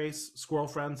 RuPaul's Drag Race, Squirrel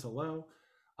Friends, hello.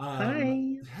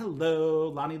 Hi. Hello,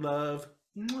 Lonnie Love.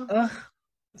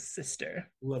 Sister.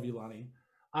 Love you, Lonnie.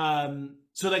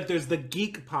 So like there's the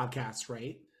geek podcast,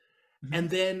 right? And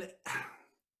then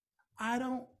I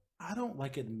don't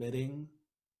like admitting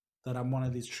that I'm one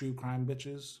of these true crime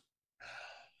bitches.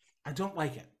 I don't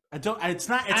like it. I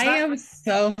am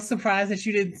so surprised that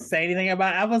you didn't say anything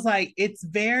about it. I was like, it's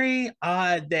very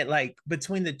odd that like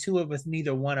between the two of us,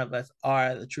 neither one of us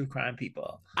are the true crime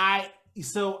people. And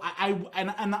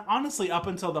honestly, up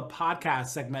until the podcast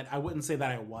segment, I wouldn't say that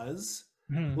I was.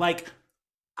 Like,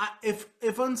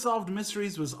 if Unsolved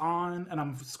Mysteries was on and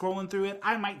I'm scrolling through it,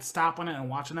 I might stop on it and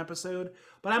watch an episode,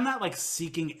 but I'm not like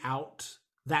seeking out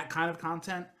that kind of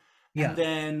content. Yeah. And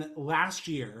then last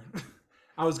year,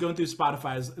 I was going through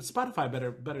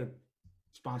Spotify better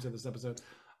sponsor this episode.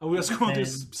 We were going through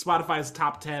Spotify's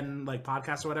top 10 like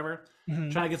podcasts or whatever,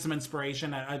 trying to get some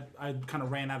inspiration. I kind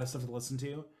of ran out of stuff to listen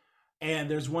to,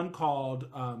 and there's one called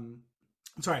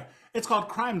it's called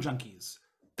Crime Junkies.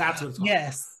 That's what it's called.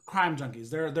 Yes, Crime Junkies.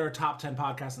 They're a top 10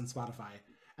 podcast on Spotify,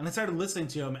 and I started listening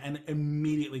to them and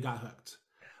immediately got hooked.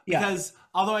 Because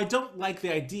although I don't like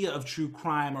the idea of true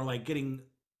crime or like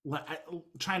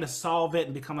trying to solve it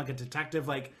and become like a detective,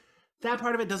 like that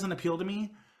part of it doesn't appeal to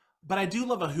me, but I do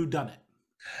love a whodunit.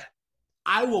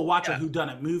 I will watch a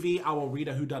whodunit movie. I will read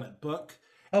a whodunit book.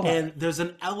 And there's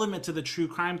an element to the true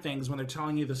crime things when they're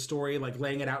telling you the story, like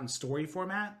laying it out in story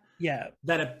format. Yeah.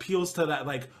 That appeals to that.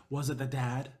 Like, was it the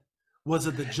dad? Was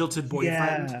it the jilted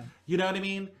boyfriend? Yeah. You know what I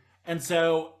mean? And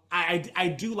so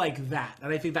I do like that.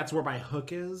 And I think that's where my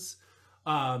hook is.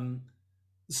 Um,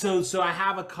 so I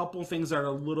have a couple things that are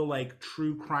a little like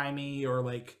true crimey or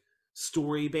like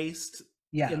story based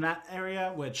Yeah. in that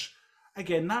area, which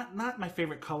again, not my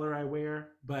favorite color I wear,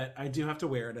 but I do have to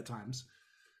wear it at times.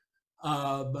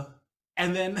 Um,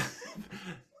 and then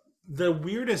the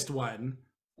weirdest one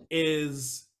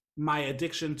is my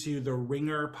addiction to the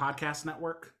Ringer podcast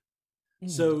network.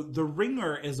 So the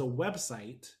Ringer is a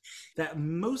website that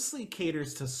mostly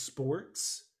caters to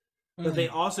sports, but they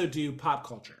also do pop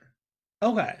culture.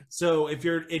 Okay. So if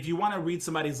you want to read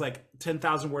somebody's like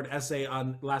 10,000 word essay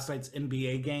on last night's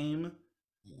NBA game,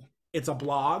 it's a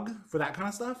blog for that kind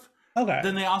of stuff. Okay.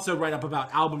 Then they also write up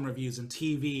about album reviews and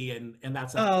TV and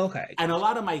that's Oh, okay. And a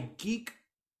lot of my geek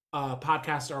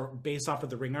podcasts are based off of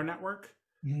the Ringer network.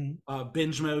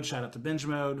 Binge Mode, shout out to Binge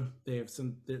Mode. They're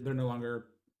no longer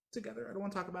together. I don't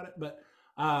want to talk about it, but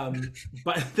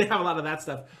they have a lot of that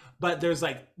stuff. But there's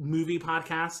like movie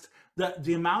podcast.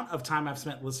 The amount of time I've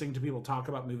spent listening to people talk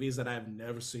about movies that I've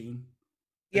never seen,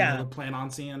 never plan on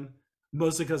seeing,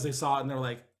 mostly because they saw it and they're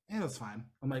like, "Yeah, that's fine."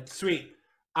 I'm like, "Sweet,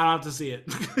 I don't have to see it."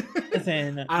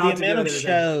 Listen, the amount of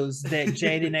shows that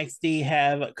Jaden XD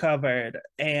have covered,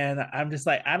 and I'm just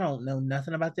like, I don't know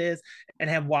nothing about this, and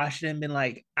have watched it and been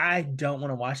like, I don't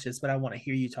want to watch this, but I want to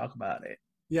hear you talk about it.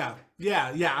 Yeah.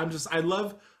 I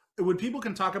love when people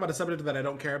can talk about a subject that I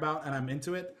don't care about and I'm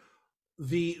into it.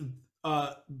 The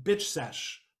Bitch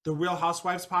Sesh, the Real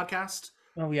Housewives podcast.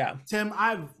 Oh yeah, Tim,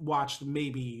 I've watched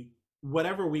maybe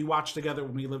whatever we watched together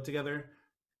when we lived together.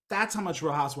 That's how much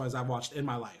Real Housewives I've watched in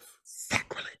my life.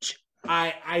 Sacrilege.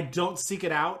 I don't seek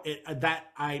it out.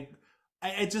 I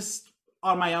just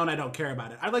on my own I don't care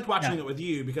about it. I liked watching it with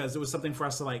you because it was something for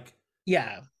us to like.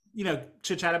 Yeah.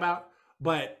 Chit chat about.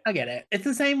 But I get it. It's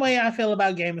the same way I feel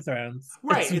about Game of Thrones.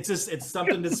 Right. It's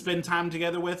something to spend time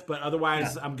together with, but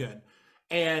otherwise I'm good.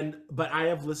 But I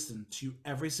have listened to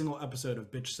every single episode of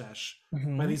Bitch Sesh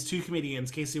by these two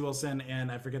comedians, Casey Wilson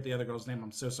and I forget the other girl's name.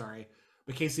 I'm so sorry.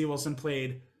 But Casey Wilson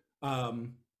played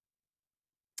Penny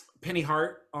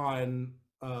Hart on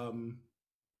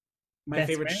my Best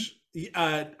favorite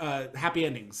Happy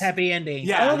Endings. Happy Endings.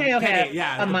 Yeah. Okay. Penny,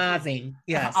 yeah. Amazing.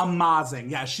 Yes. Amazing.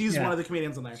 Yeah. She's one of the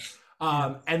comedians on there.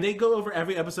 And they go over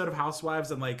every episode of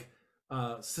Housewives and like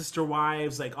Sister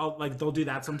Wives, like all like they'll do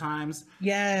that sometimes.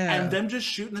 Yeah. And them just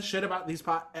shooting the shit about these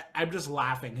I'm just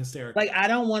laughing hysterically. Like I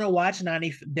don't want to watch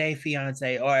 90 Day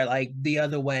Fiance or like The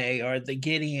Other Way or the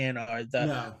Gideon or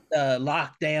the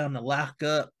Lockdown, the Lock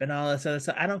Up and all this other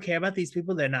stuff. I don't care about these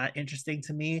people. They're not interesting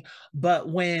to me. But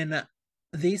when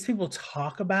these people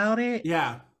talk about it,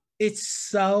 it's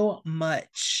so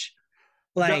much.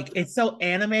 Like it's so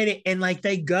animated and like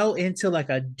they go into like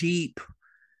a deep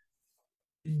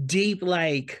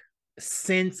like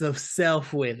sense of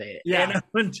self with it. And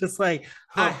I'm just like,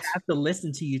 I have to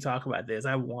listen to you talk about this.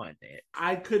 I want it.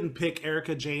 I couldn't pick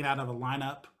Erica Jane out of a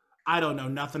lineup. I don't know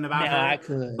nothing about her. I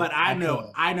could, but I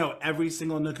know every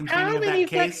single nook and cranny of that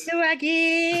case. Do I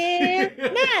give?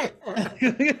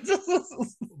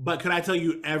 But could I tell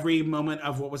you every moment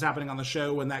of what was happening on the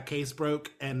show when that case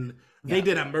broke and they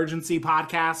did emergency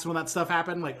podcasts when that stuff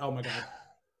happened? Like, oh my God.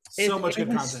 So much good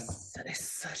content. It's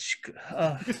such good.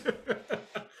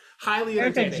 Highly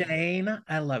Erica entertaining. Jane,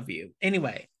 I love you.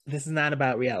 Anyway, this is not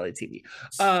about reality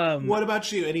TV. What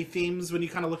about you? Any themes when you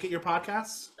kind of look at your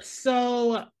podcasts?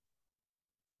 So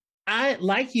I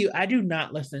do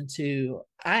not listen to,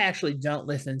 I actually don't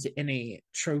listen to any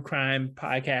true crime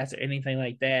podcasts or anything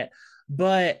like that.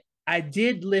 But I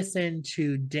did listen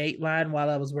to Dateline while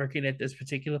I was working at this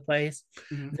particular place.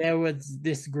 There was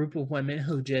this group of women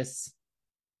who just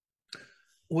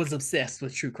was obsessed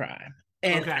with true crime.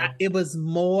 And it was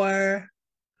more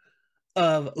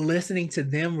of listening to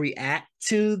them react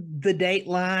to the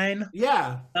Dateline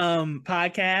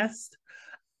podcast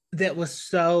that was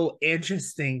so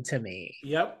interesting to me.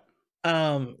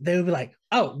 They would be like,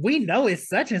 oh, we know it's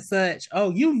such and such. Oh,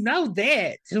 you know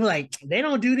that. So like, they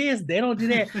don't do this, they don't do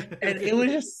that. And it was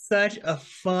just such a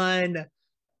fun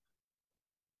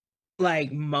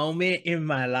like moment in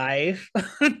my life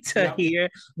to hear.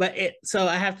 But so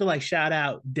I have to like shout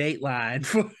out Dateline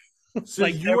for so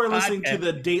like you are listening to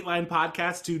the Dateline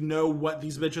podcast to know what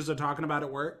these bitches are talking about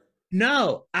at work?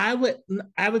 No, I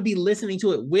would be listening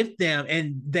to it with them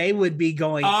and they would be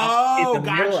going in the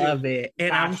middle of it.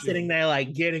 And I'm sitting there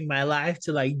like getting my life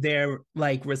to like their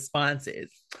like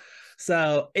responses.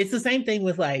 So it's the same thing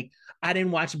with like, I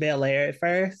didn't watch Bel Air at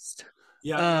first.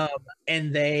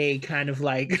 And they kind of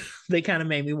like, they kind of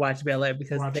made me watch Bel Air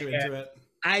because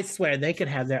I swear they could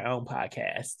have their own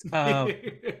podcast.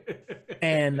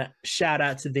 And shout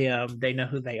out to them. They know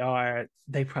who they are.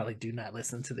 They probably do not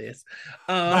listen to this.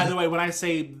 By Um, the way, when I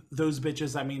say those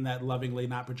bitches, I mean that lovingly,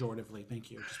 not pejoratively.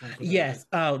 Thank you. Just want to put that out there. yes.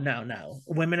 Oh no, no.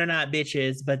 Women are not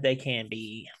bitches, but they can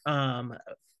be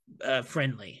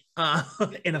friendly.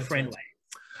 In a That's friend right.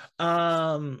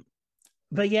 way.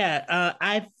 But yeah,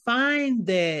 I find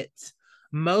that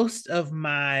most of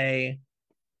my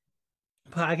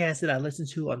podcasts that I listen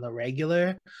to on the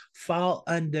regular fall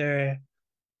under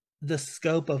the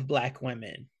scope of Black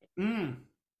women. Mm.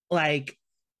 Like,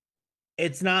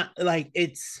 it's not like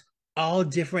it's all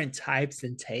different types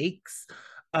and takes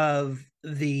of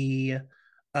the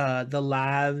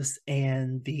lives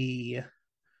and the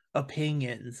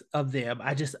opinions of them.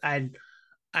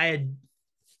 I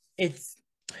it's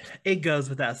it goes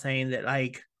without saying that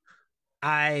like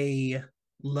I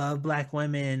love Black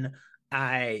women.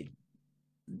 I,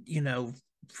 you know,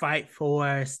 fight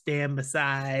for, stand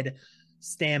beside,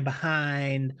 stand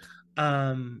behind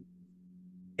um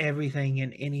everything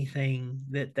and anything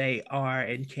that they are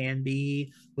and can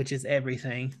be, which is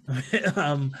everything.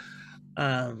 um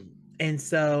and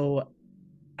so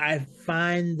I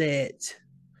find that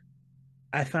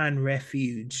I find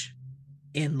refuge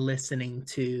in listening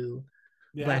to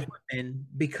Yeah. Black women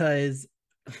because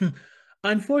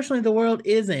unfortunately the world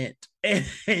isn't.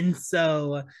 And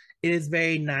so it is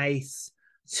very nice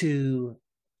to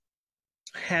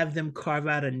have them carve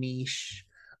out a niche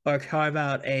or carve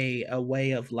out a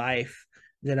way of life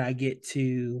that I get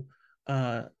to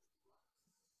uh,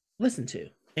 listen to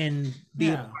and be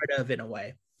a Yeah. part of in a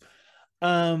way.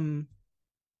 Um,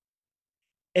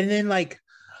 and then like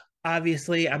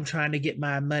obviously I'm trying to get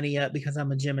my money up because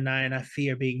I'm a Gemini and I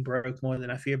fear being broke more than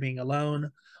I fear being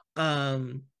alone.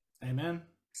 Um, Amen.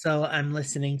 so I'm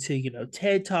listening to,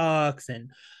 TED Talks and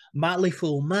Motley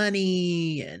Fool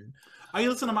Money and Oh, you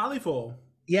listen to Motley Fool?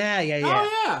 yeah, yeah, yeah.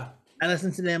 Oh yeah. I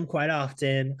listen to them quite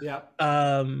often. Yep.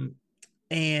 Um,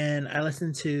 and I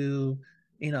listen to,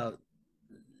 you know,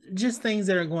 just things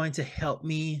that are going to help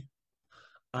me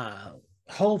uh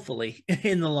hopefully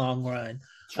in the long run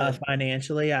Sure.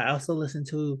 financially. I also listen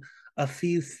to a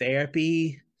few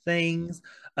therapy things,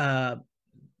 uh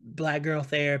Black girl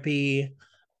therapy.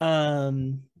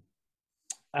 Um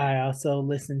I also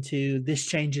listen to This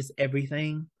Changes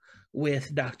Everything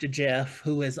with Dr. Jeff,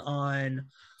 who is on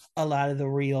a lot of the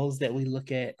reels that we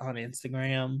look at on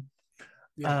Instagram.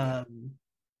 Yeah. Um,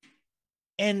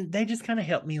 and they just kind of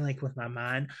help me like with my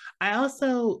mind. I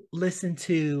also listen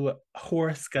to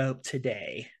Horoscope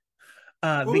Today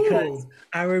because Ooh.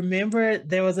 I remember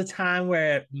there was a time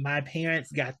where my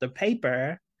parents got the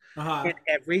paper, Uh and huh.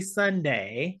 every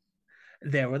Sunday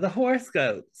there were the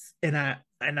horoscopes, and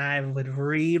I would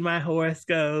read my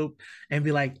horoscope and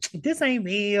be like, this ain't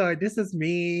me or this is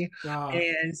me. Uh,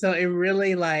 And so it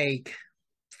really like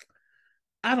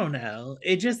I don't know.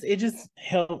 It just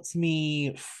helps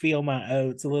me feel my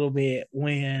oats a little bit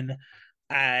when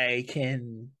I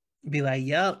can be like,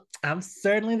 yep, I'm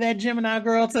certainly that Gemini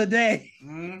girl today.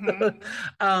 mm-hmm.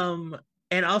 um,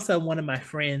 and also one of my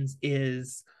friends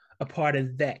is a part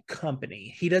of that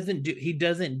company. He doesn't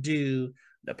do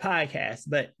the podcast,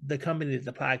 but the company that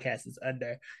the podcast is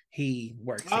under, he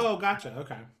works in. Oh, gotcha.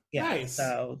 Okay. Yeah, Nice.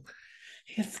 so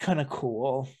it's kind of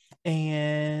cool.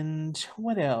 And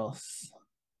what else?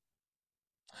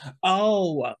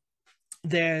 Oh,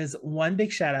 there's one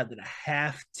big shout out that I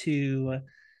have to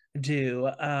do.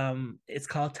 It's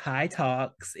called Thai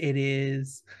Talks. It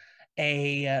is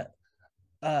a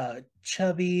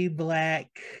chubby Black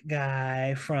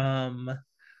guy from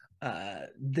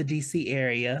the DC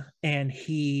area, and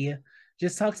he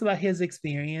just talks about his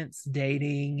experience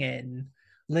dating and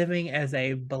living as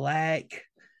a Black,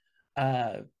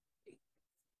 uh,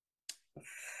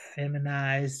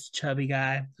 feminized, chubby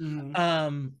guy. Mm-hmm.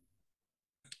 Um,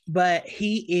 but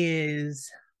he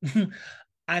is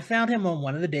I found him on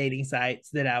one of the dating sites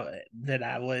that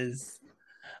I was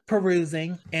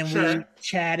perusing, and we Sure.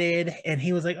 chatted, and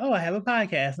he was like, oh, I have a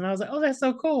podcast, and I was like, oh, that's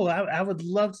so cool. I would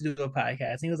love to do a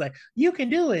podcast. And he was like, you can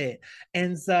do it.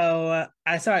 And so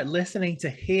I started listening to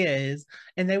his,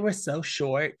 and they were so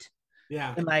short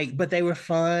Yeah. and like but they were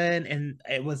fun, and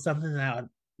it was something that I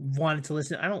wanted to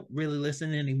listen. I don't really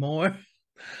listen anymore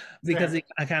because Fair.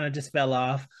 I kind of just fell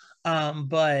off.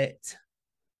 But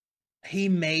he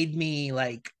made me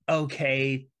like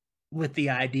okay with the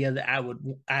idea that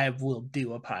I will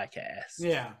do a podcast.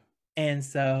 Yeah. And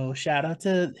so shout out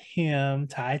to him,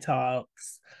 Thai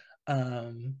Talks.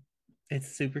 Um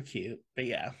it's super cute. But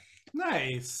yeah.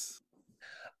 Nice.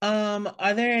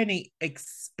 Are there any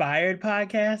expired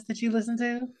podcasts that you listen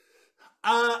to?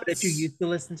 that you used to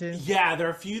listen to? Yeah, there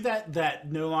are a few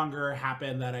that no longer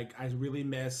happen that I really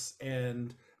miss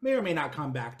and may or may not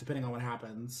come back depending on what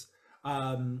happens.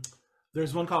 Um,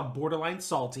 there's one called Borderline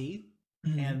Salty,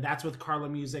 Mhm. and that's with Carla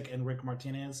Music and Rick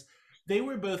Martinez. They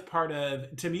were both part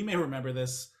of. Tim, you may remember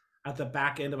this. At the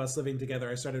back end of us living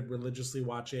together, I started religiously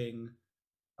watching.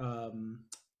 Um,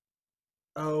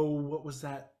 oh, what was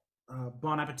that?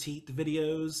 Bon Appetit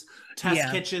videos, Test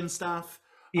Yeah, Kitchen stuff.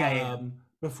 yeah.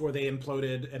 Before they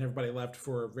imploded and everybody left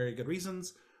for very good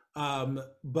reasons.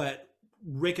 But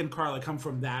Rick and Carla come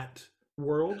from that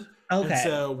world, and Okay.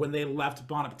 so when they left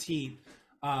Bon Appetit,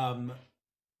 um,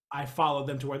 I followed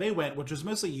them to where they went, which was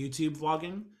mostly YouTube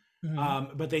vlogging.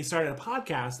 Mhm. But they started a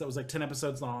podcast that was like 10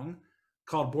 episodes long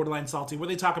called Borderline Salty, where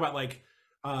they talk about like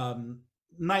um,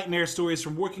 nightmare stories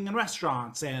from working in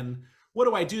restaurants and what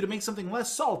do I do to make something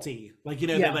less salty? Like,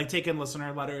 they Yeah. like take in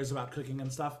listener letters about cooking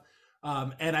and stuff.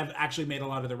 And I've actually made a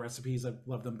lot of their recipes. I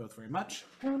love them both very much.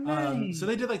 Oh, So nice.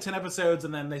 they did like 10 episodes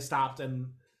and then they stopped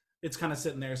and it's kind of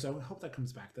sitting there. So I hope that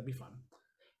comes back. That'd be fun.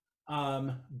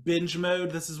 Binge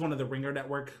Mode. This is one of the Ringer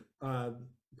Network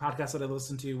podcasts that I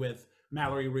listened to with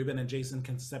Mallory Rubin and Jason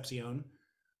Concepcion.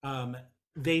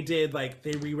 They did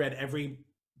they reread every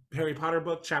Harry Potter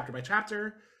book chapter by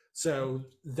chapter. So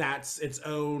that's its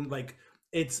own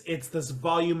it's this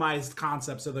volumized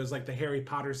concept. So there's like the Harry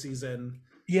Potter season.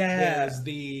 Yeah. There's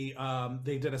the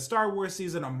they did a Star Wars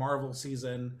season, a Marvel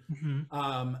season.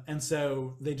 Mhm. And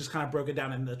so they just kind of broke it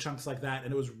down into chunks like that,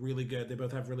 and it was really good. They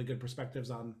both have really good perspectives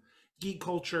on geek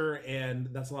culture, and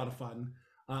that's a lot of fun.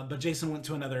 But Jason went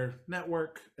to another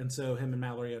network, and so him and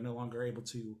Mallory are no longer able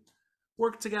to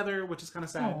work together, which is kind of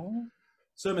sad. Oh,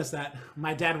 So I miss that.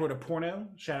 My dad wrote a porno.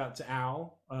 Shout out to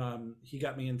Al. He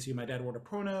got me into My Dad Wrote a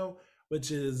Porno,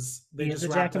 which is they he is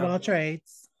just a jack wrapped of all up.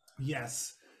 trades.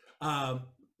 Yes. Um,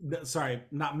 Sorry,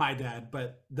 not my dad,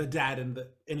 but the dad and the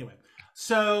anyway.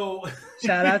 So,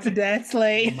 Shout out to Dad oh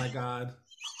Slade. my god,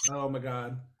 oh my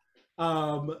god.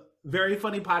 Very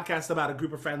funny podcast about a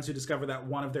group of friends who discover that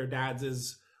one of their dads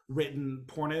is written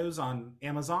pornos on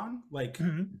Amazon, like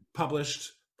Mhm.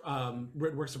 published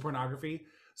written works of pornography.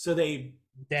 So they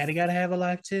Daddy gotta have a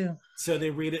life too.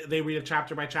 read it. They read it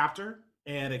chapter by chapter,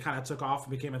 and it kind of took off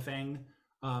and became a thing.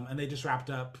 And they just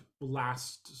wrapped up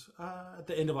at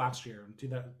the end of last year in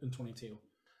 2022.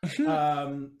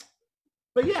 Um,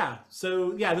 but yeah,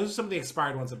 so yeah, those are some of the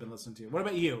expired ones I've been listening to. What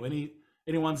about you?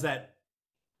 Any ones that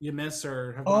you miss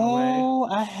or have gone away? Oh,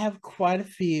 I have quite a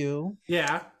few.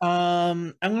 Yeah.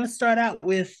 I'm gonna start out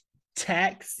with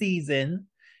Tax Season.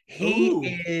 He Ooh.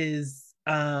 is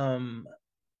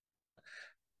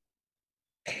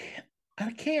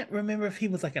I can't remember if he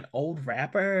was like an old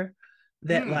rapper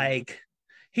that Hmm.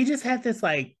 he just had this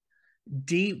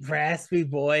deep raspy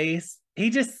voice. He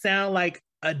just sound like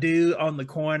a dude on the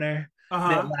corner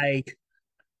Uh that huh.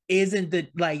 isn't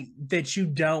that you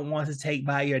don't want to take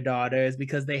by your daughters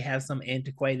because they have some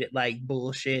antiquated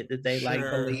bullshit that they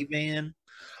Sure. believe in.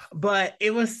 But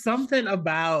it was something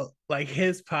about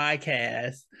his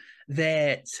podcast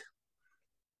that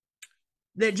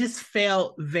just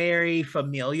felt very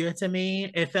familiar to me.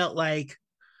 It felt like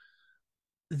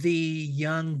the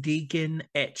young deacon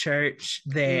at church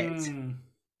that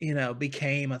Hmm.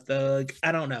 became a thug.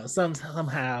 I don't know,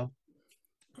 somehow.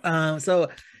 So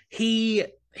he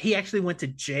he actually went to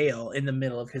jail in the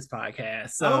middle of his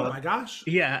podcast. Oh So my gosh.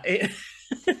 yeah, it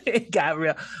it got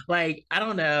real. I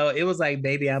don't know. It was like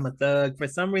Baby I'm a Thug. For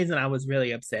some reason I was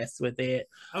really obsessed with it.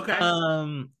 Okay.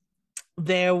 Um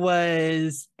there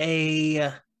was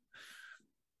a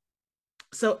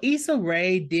so Issa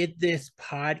Rae did this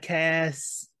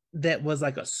podcast that was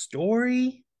like a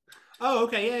story. Oh,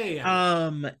 okay. Yeah, yeah, yeah.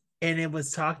 Um and it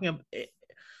was talking about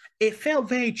it felt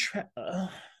very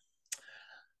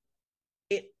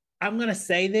it I'm gonna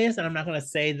say this, and I'm not gonna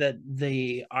say that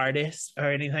the artist or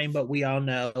anything, but we all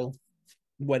know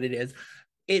what it is.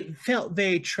 It felt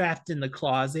very trapped in the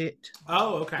closet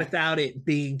Oh, okay. without it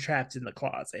being trapped in the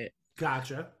closet.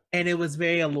 Gotcha. And it was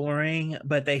very alluring,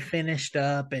 but they finished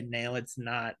up and now it's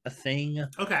not a thing.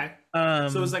 Okay. So it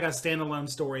was Um like a standalone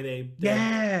story.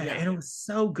 yeah, Yeah. and it was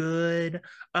so good.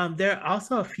 There are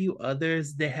also a few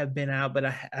others that have been out, but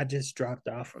I just dropped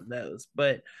off from those.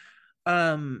 But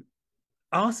um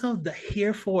also the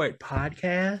Here For It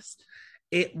podcast,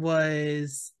 it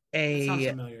was That sounds a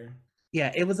familiar.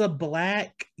 yeah, it was a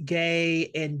black gay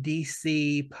and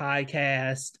DC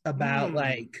podcast about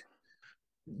Hmm.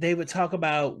 they would talk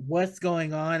about what's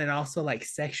going on and also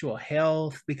sexual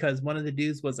health because one of the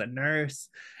dudes was a nurse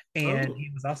and Oh. he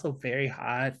was also very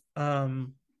hot.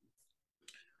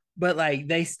 But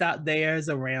they stopped theirs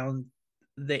around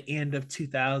the end of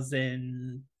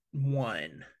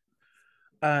 2001.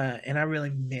 And I really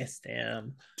missed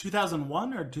him.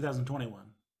 2001 or 2021?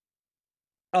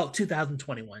 Oh,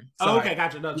 2021. Oh, Sorry. okay,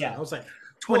 gotcha. No, sorry. Yeah, I was like,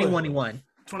 oh, 2021.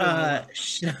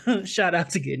 2021. Shout out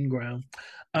to Getting Grown.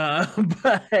 Uh,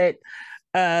 but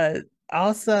uh,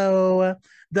 also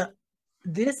the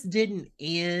this didn't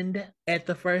end at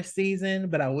the first season,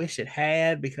 but I wish it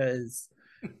had because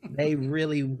they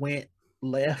really went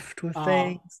left with Uh,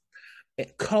 things.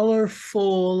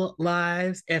 Colorful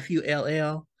Lives,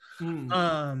 FULL. mm,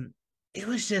 Um, it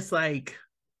was just like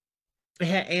it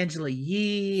had Angela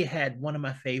Yee, it had one of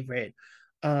my favorite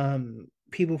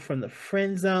people from the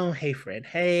Friend Zone, Hey Friend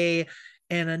Hey,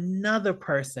 and another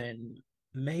person,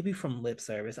 maybe from Lip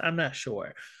Service, I'm not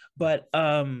sure. But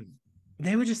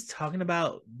they were just talking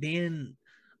about being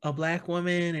a black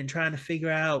woman and trying to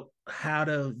figure out how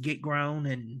to get grown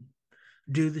and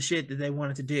do the shit that they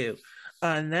wanted to do.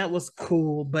 And that was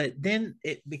cool, but then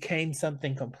it became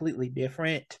something completely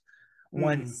different mm.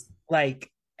 once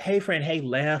like Hey Friend Hey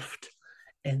left,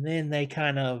 and then they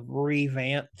kind of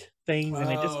revamped things and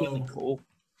it just wasn't Oh, cool.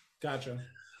 gotcha.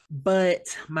 But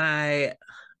my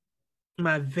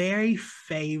very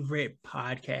favorite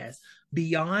podcast,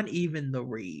 beyond even the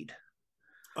read,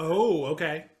 Oh,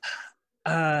 okay.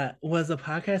 was a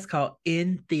podcast called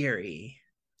In Theory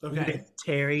with Okay.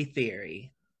 Terry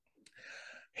Theory.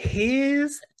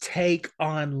 His take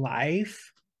on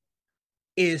life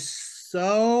is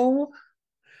so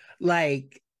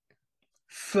like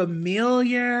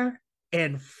familiar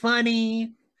and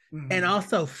funny and Mm-hmm.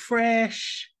 also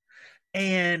fresh,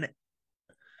 and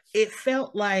it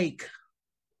felt like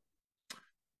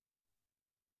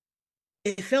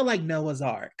Noah's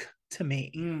Ark to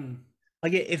me. Mm.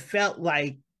 Like it felt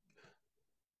like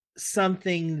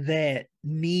something that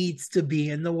needs to be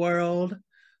in the world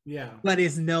Yeah. but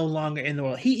is no longer in the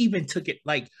world. He even took it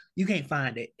like you can't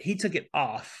find it. He took it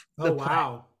off Oh,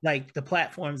 wow. like the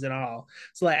platforms and all.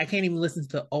 So like I can't even listen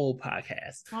to old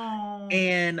podcasts. Oh,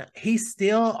 And he's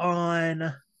still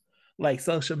on like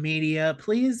social media.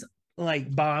 Please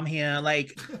like bomb him.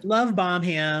 Like love bomb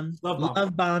him. love bomb.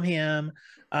 Love bomb him.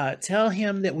 Tell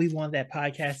him that we want that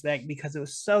podcast back because it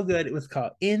was so good. It was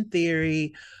called In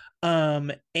Theory.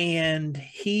 And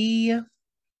he's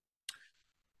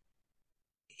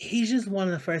just one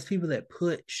of the first people that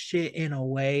put shit in a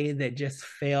way that just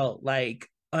felt like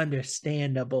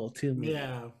understandable to me.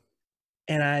 Yeah.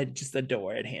 And I just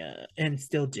adored him and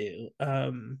still do.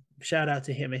 Shout out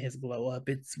to him and his glow up.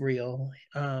 It's real.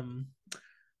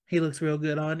 He looks real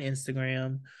good on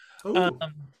Instagram. Um,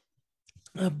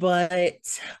 Oh, but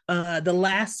the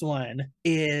last one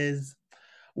is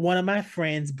one of my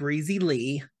friends, Breezy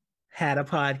Lee, had a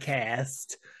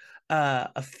podcast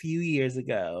a few years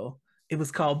ago. It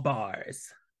was called Bars.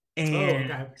 oh,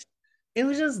 And okay. it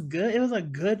was just good. It was a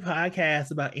good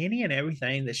podcast about any and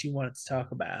everything that she wanted to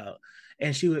talk about.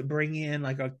 And she would bring in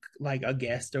like a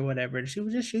guest or whatever, and she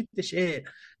would just shoot the shit. It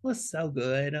was so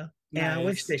good. And I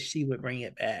wish Nice. that she would bring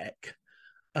it back.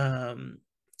 Um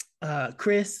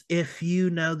Chris, if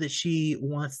you know that she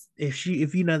wants if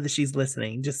you know that she's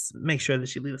listening, just make sure that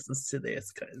she listens to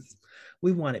this because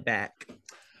we want it back.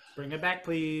 Bring it back,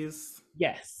 please.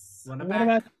 Yes. Run it What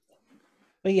about back.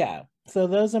 but yeah, so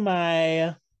those are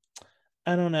my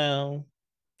I don't know,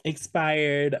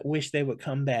 expired, wish they would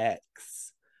come back.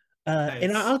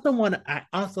 And Nice. I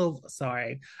also,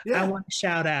 sorry, I Yeah. want to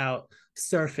shout out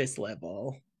Surface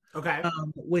Level, Okay.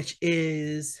 which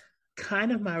is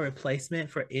kind of my replacement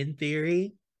for In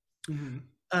Theory.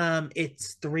 Mm-hmm.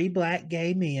 It's three black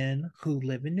gay men who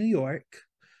live in New York,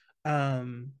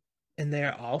 um, and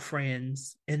they're all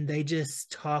friends, and they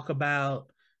just talk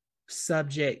about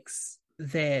subjects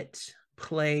that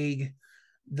plague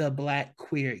the black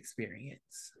queer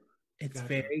experience. It's Gotcha.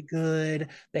 very good.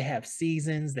 They have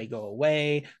seasons, they go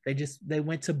away. They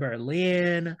went to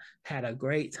Berlin, had a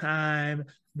great time.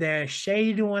 They're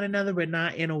shady to one another, but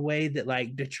not in a way that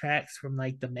like detracts from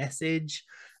like the message.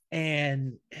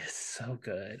 And it's so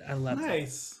good. I love it.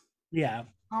 Nice. Yeah.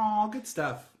 Oh, good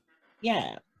stuff.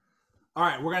 Yeah. All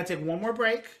right, we're gonna take one more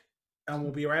break, and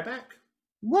we'll be right back.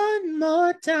 One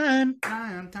more time.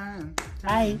 Time, time,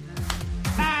 Bye. time,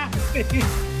 time. Ah!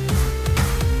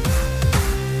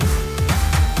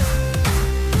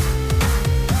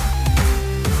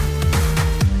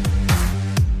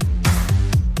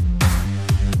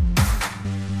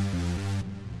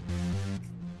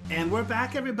 And we're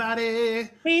back, everybody.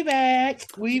 We back.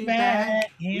 We We back.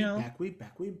 back. We You know, back. We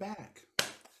back. We back.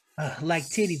 like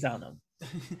titties on them.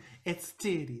 It's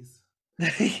titties.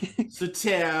 So,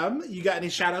 Tim, you got any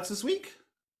shout outs this week?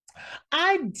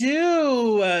 I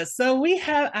do. So we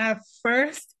have our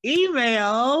first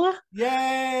email.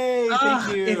 Yay!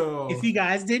 Thank If you you.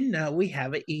 guys didn't know, we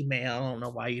have an email. I don't know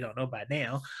why you don't know by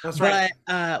now, That's right.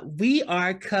 but we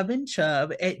are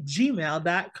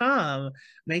cubandchub@gmail.com.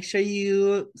 Make sure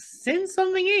you send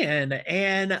something in.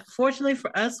 And fortunately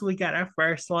for us, we got our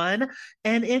first one,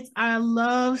 and it's I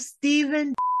love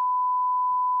Stephen.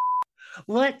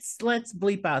 Let's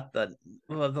bleep out the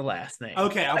last name.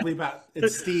 Okay, I'll bleep out.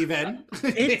 It's Steven.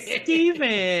 It's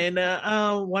Steven,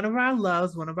 one of our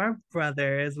loves, one of our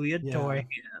brothers. We adore Yeah.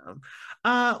 him.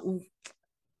 Uh,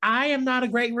 I am not a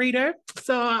great reader,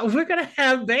 so we're gonna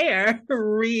have Bear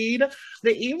read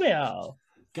the email.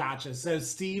 Gotcha. So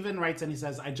Steven writes and he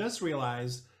says, I just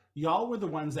realized y'all were the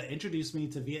ones that introduced me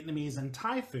to Vietnamese and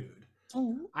Thai food.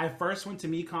 Oh, I first went to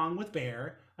Mekong with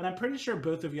Bear, and I'm pretty sure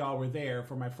both of y'all were there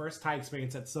for my first Thai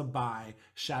experience at Sabai.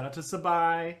 Shout out to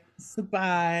Sabai. so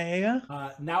bye.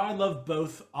 Now I love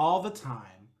both all the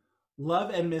time. Love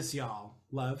and miss y'all.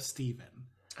 Love, Steven.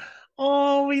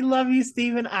 Oh, we love you,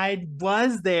 Steven. I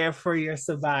was there for your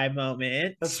survive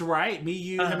moment. That's right. Me,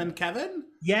 you, him, Uh, and Kevin?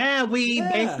 yeah, we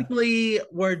Yeah. basically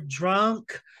were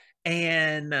drunk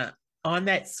and on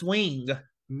that swing.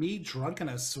 Me drunk in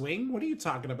a swing? What are you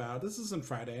talking about? This isn't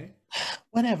Friday.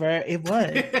 Whatever, it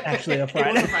was actually a It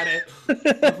wasn't Friday. Friday.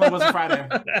 Definitely wasn't Friday.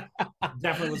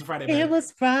 Definitely wasn't Friday, It babe.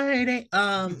 was Friday.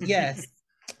 Yes.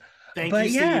 Thank you, But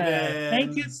yeah,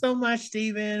 thank you Steven. so much,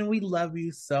 Steven. We love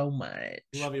you so much.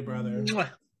 Love you, brother.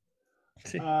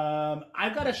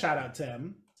 I've got a shout out,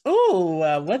 Tim.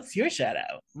 Oh, what's your shout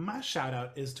out? My shout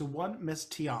out is to one Miss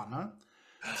Tiana.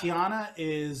 Tiana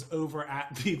is over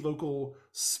at the local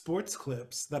sports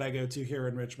clips that I go to here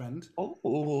in Richmond.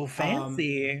 Oh,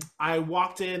 fancy. I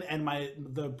walked in and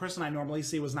the person I normally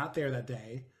see was not there that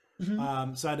day.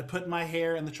 Mhm. So I had to put my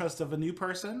hair in the trust of a new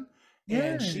person,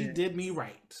 and she Yeah. did me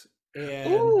right.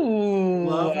 And Ooh.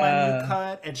 love my new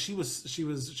cut, and she was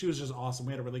just awesome.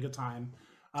 We had a really good time.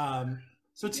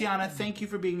 So Tiana, thank you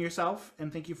for being yourself,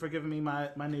 and thank you for giving me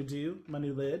my new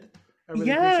lid. I really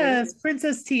appreciate Yes, it.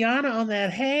 Princess Tiana on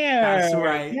that That's hair.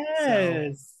 right. So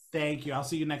Yes. thank you. I'll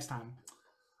see you next time.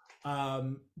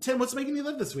 Tim, what's making you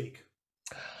live this week?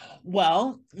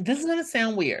 Well, this is gonna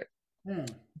sound weird, Hmm.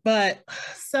 but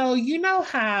so you know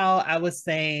how I was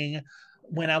saying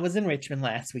when I was in Richmond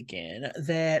last weekend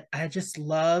that I just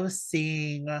love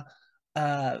seeing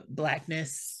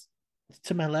blackness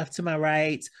to my left, to my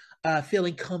right,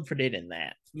 feeling comforted in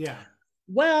that. Yeah.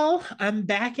 Well, I'm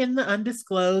back in the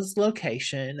undisclosed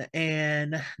location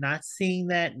and not seeing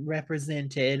that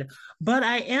represented, but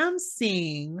I am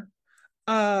seeing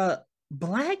uh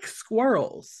black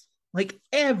squirrels like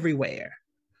everywhere.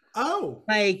 Oh.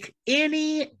 Like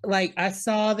any like I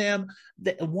saw them,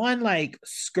 the one like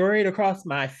scurried across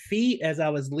my feet as I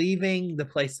was leaving the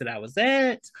place that I was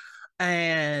at,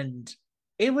 and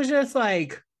it was just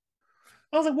like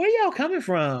I was like, where y'all coming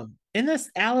from? In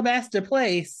this alabaster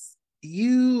place,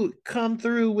 you come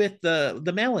through with the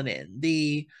melanin,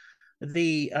 the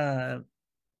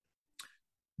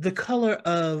the color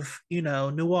of,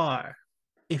 noir,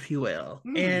 if you will.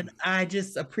 Hmm. And I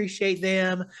just appreciate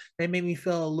them. They made me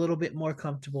feel a little bit more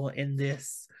comfortable in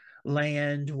this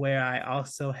land where I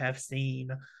also have seen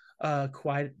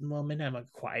quite well, maybe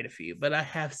not quite a few, but I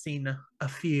have seen a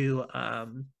few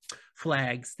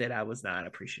flags that I was not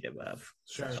appreciative of.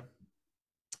 So Sure.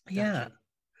 yeah. Gotcha.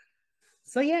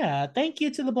 So yeah, thank you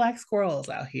to the black squirrels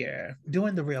out here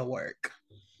doing the real work.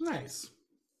 Nice.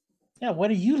 Yeah,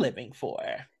 what are you living for?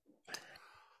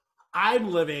 I'm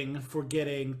living for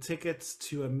getting tickets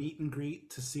to a meet and greet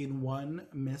to see one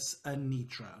Miss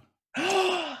Anitra.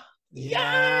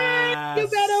 Yeah, you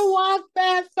better Yes. walk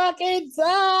that fucking Fuck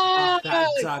talk. that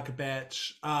duck,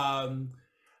 bitch.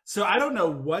 So I don't know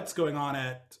what's going on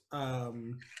at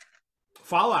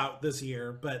Fallout this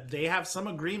year, but they have some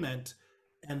agreement,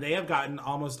 and they have gotten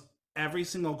almost every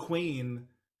single queen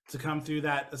to come through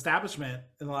that establishment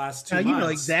in the last Now two you know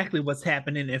months. exactly what's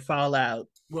happening in Fallout.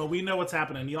 Well, we know what's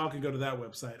happening. Y'all can go to that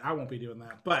website. I won't be doing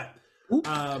that, but Oop.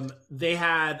 they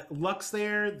had Lux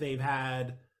there. They've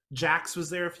had Jax was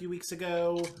there a few weeks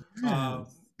ago.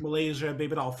 Malaysia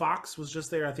Baby Doll Fox was just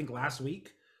there, I think, last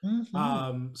week.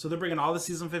 So they're bringing all the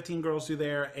season 15 girls through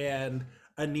there, and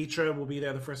Anitra will be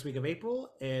there the first week of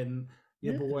April, and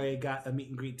your boy got a meet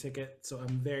and greet ticket, so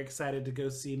I'm very excited to go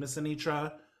see Miss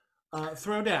Anitra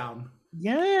throw down.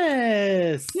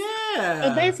 Yes. Yeah.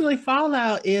 So basically,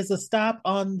 Fallout is a stop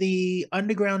on the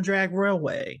Underground Drag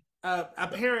Railway.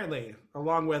 Apparently,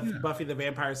 along with Buffy the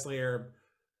Vampire Slayer,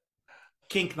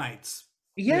 Kink Nights.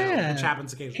 Yeah, which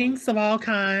happens occasionally. kinks of all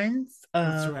kinds.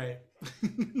 That's right.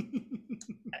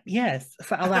 Yes,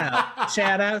 aloud.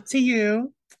 Shout out to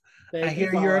you. I Thank you,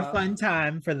 hear you're a Paula. fun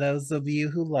time for those of you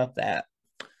who love that.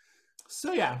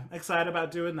 So yeah, excited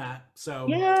about doing that. So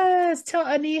Yes, tell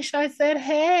Anisha I said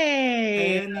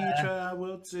hey. hey, Anitra,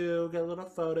 will do. Get a little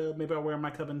photo. Maybe I'll wear my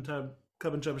Cub and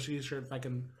Chubby shirt if I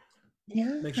can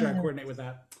Yeah. make sure I coordinate with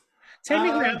that.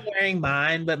 Technically, I'm wearing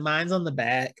mine, but mine's on the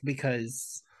back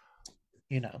because,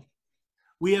 you know.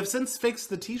 We have since fixed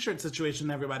the t-shirt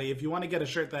situation, everybody. If you want to get a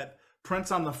shirt that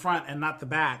prints on the front and not the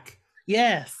back,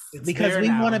 Yes, it's because there we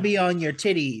want to now. be on your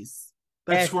titties.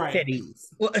 That's As right. titties.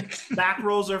 Back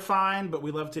rolls are fine, but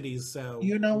we love titties, so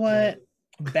You know we'll get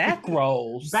what? it. Back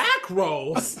rolls. Back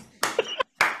rolls.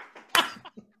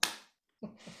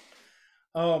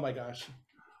 Oh my gosh.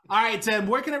 All right, Tim.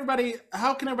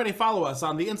 How can everybody follow us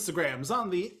on the Instagrams, on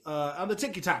the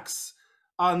TikToks,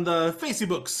 on the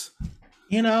Facebooks?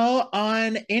 You know,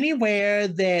 on anywhere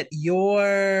that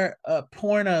your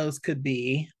pornos could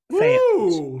be found.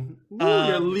 Ooh,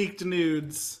 your leaked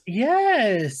nudes.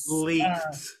 Yes.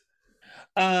 Leaked.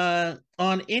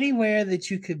 On anywhere that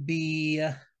you could be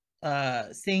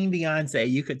seeing Beyonce,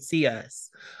 you could see us.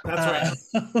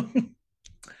 That's right.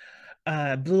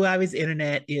 Blue Ivy's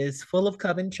internet is full of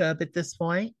Cub and Chub at this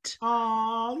point.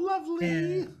 Aw, lovely.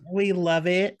 And we love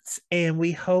it. And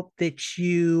we hope that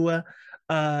you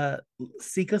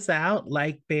seek us out,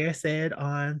 like Bear said,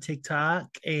 on TikTok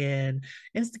and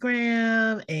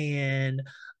Instagram and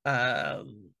uh,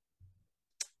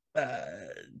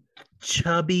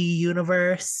 Chubby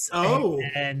Universe. Oh.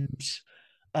 And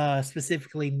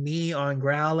specifically me on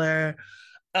Growler.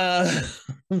 Uh,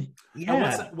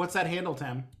 yeah. What's that handle,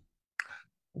 Tim?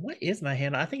 What is my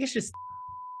handle? I think it's just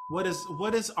What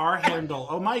is our handle?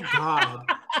 Oh my god.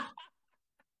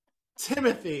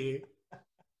 Timothy.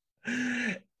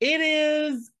 it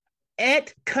is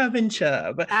at Cub and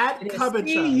Chub. At Cub and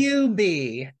Chub.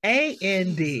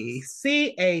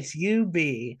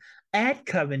 CUBANDCHUB at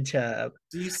Cub and Chub.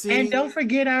 Do you see? And don't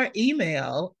forget our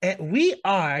email at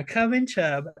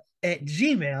wearecubandchub at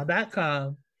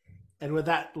gmail.com. And with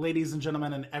that, ladies and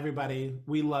gentlemen, and everybody,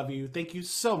 we love you. Thank you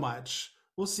so much.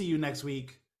 We'll see you next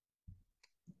week.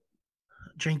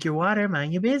 Drink your water,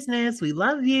 mind your business. We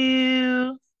love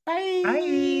you. Bye.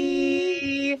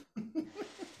 Bye.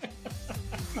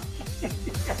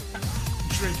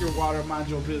 Drink your water, mind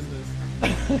your business.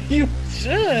 You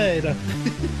should.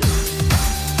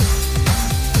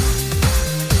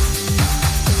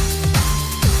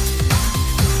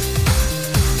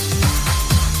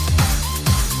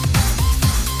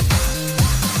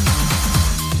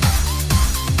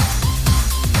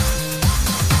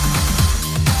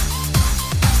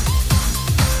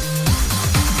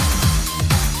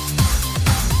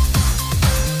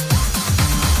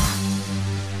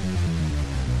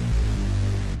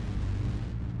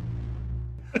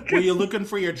 Were you looking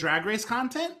for your Drag Race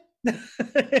content? I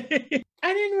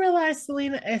didn't realize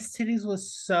Selena Estides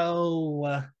was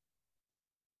so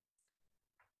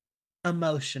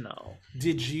emotional.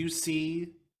 Did you see?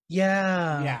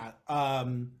 Yeah. Yeah.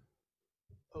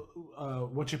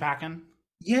 What you packing?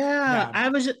 Yeah. I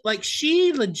was just, like,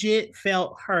 she legit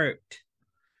felt hurt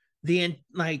the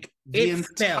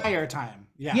entire time.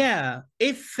 Yeah. Yeah.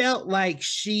 It felt like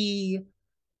she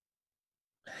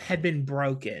had been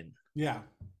broken. Yeah.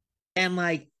 And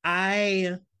like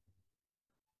I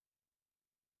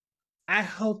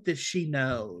hope that she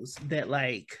knows that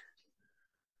like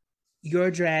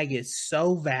your drag is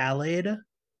so valid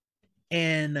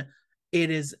and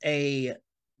it is a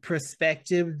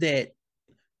perspective that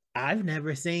I've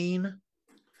never seen.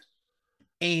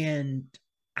 And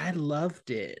I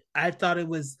loved it. I thought it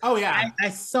was I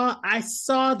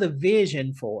saw the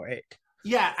vision for it.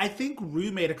 Yeah, I think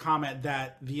Rue made a comment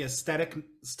that the aesthetic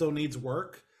still needs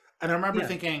work. And I remember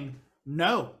thinking,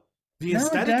 no, the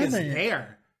aesthetic is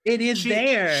there. It is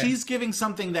there. She's giving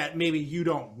something that maybe you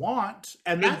don't want,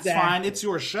 and that's fine. It's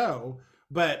your show.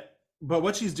 But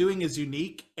what she's doing is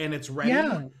unique and it's ready.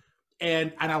 Yeah.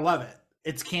 And I love it.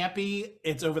 It's campy,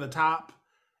 it's over the top.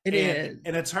 It is.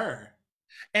 And it's her.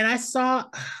 And I saw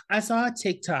a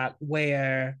TikTok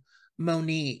where Mo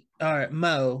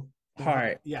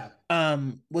Heart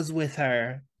was with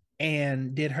her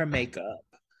and did her makeup.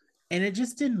 And it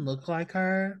just didn't look like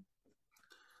her.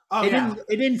 Oh, it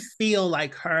didn't feel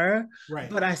like her. Right.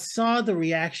 But I saw the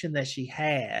reaction that she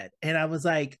had. And I was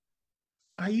like,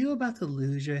 are you about to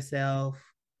lose yourself?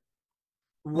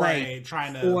 Right. Like,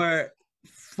 trying to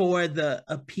for the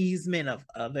appeasement of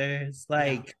others.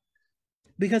 Like,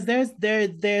 because there's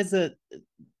a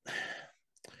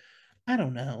I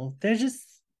don't know.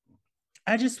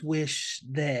 I just wish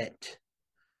that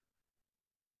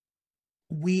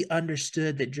we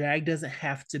understood that drag doesn't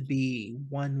have to be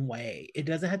one way. It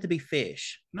doesn't have to be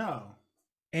fish, No.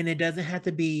 and it doesn't have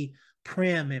to be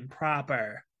prim and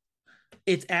proper.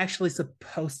 It's actually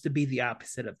supposed to be the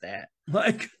opposite of that.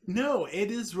 Like No,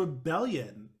 it is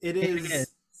rebellion. it is.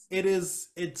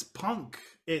 It's punk.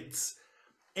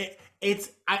 There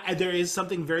is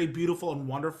something very beautiful and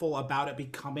wonderful about it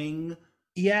becoming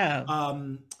Yeah.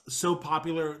 so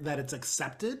popular that it's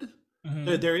accepted.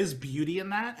 Mhm. There is beauty in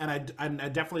that, and I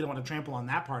definitely don't want to trample on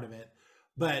that part of it.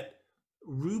 But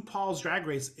RuPaul's Drag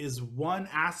Race is one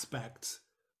aspect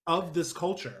of this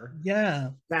culture Yeah.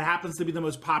 that happens to be the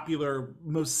most popular,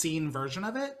 most seen version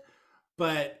of it.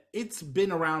 But it's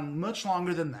been around much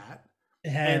longer than that, It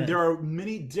and has. there are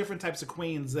many different types of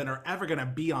queens that are ever going to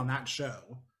be on that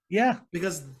show Yeah.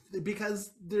 because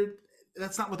they're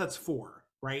that's not what that's for,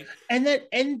 right? And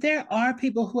there are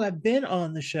people who have been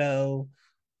on the show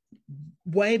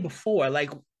way before.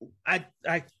 Like I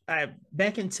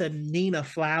back into Nina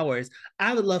Flowers.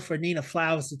 I would love for Nina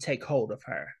Flowers to take hold of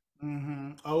her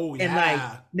Oh and like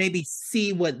yeah, maybe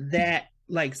see what that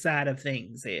like side of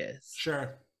things is.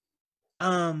 sure.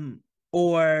 Um,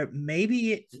 or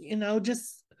maybe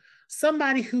just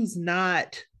somebody who's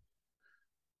not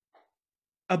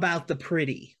about the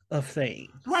pretty of things.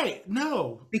 Right.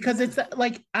 No. Because it's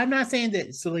like I'm not saying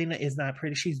that Selena is not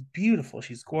pretty. She's beautiful.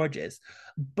 She's gorgeous.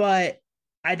 But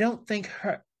I don't think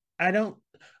her I don't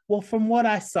well, from what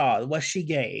I saw, what she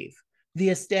gave,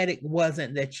 the aesthetic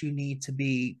wasn't that you need to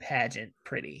be pageant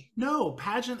pretty. No,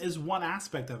 pageant is one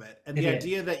aspect of it. And It the is.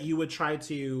 idea that you would try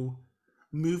to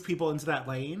move people into that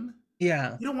lane,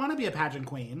 Yeah, you don't want to be a pageant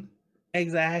queen. You're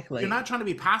exactly. not trying to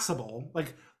be passable.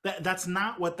 Like that's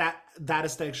not what that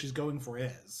aesthetic she's going for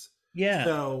is. Yeah.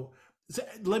 So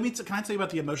can I tell you about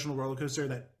the emotional roller coaster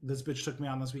that this bitch took me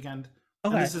on this weekend?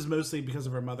 And Okay. this is mostly because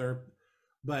of her mother,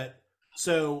 but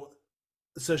so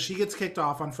so she gets kicked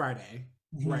off on Friday,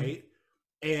 Mhm. right?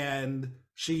 And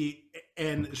she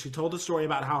told a story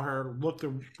about how her look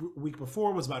the week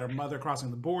before was about her mother crossing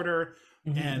the border,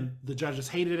 Mhm. and the judges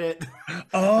hated it. And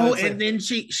Oh, it's and like, then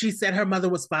she said her mother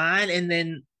was fine, and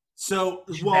then so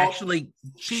she's well, actually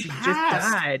she she just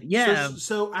passed. died.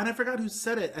 So Yeah. and I forgot who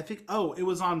said it. I think it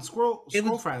was on It Squirrel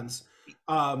was Friends.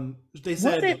 They was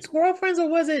said it Squirrel Friends or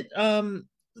was it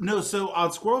no. So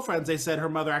on Squirrel Friends, they said her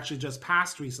mother actually just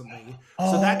passed recently.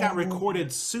 So that got oh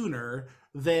recorded sooner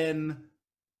than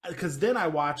because then I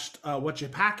watched What You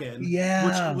Packin', which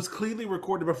yeah. was clearly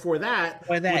recorded before that,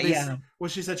 Or where that, yeah. where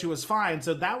she said she was fine.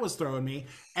 So that was throwing me.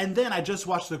 And then I just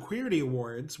watched the Queerty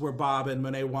Awards where Bob and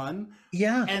Monet won,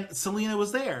 Yeah. and Selena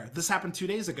was there. This happened 2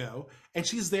 days ago, and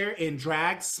she's there in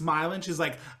drag, smiling. She's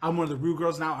like, "I'm one of the Rue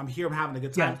girls now. I'm here. I'm having a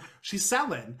good Yeah. time." She's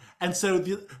selling, and so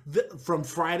from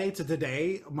Friday to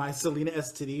today, my Selena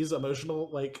STDs emotional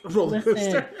like roller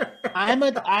Listen, coaster. I'm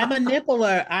a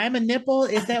nippler. I'm a nipple.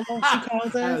 Is that what she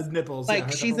calls us? Nipples, yeah,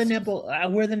 Like her she's a nipples.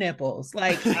 nipple. We're the nipples.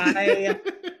 Like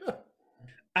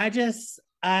I just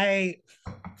I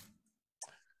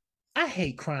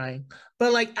hate crying.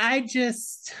 But like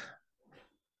There's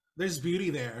beauty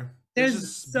there. There's there's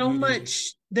just so beauty.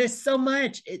 much there's so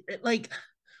much like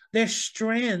there's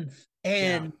strength Yeah.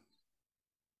 and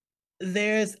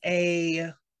there's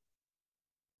a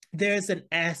there's an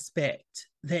aspect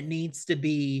that needs to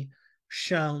be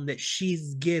shown that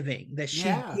she's giving, that she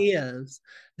Yeah. gives,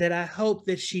 that I hope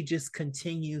that she just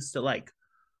continues to like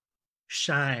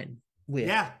shine with.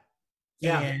 Yeah.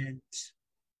 Yeah. And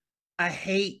I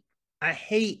hate I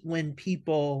hate when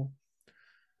people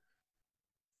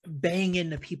bang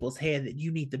into people's head that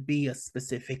you need to be a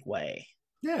specific way.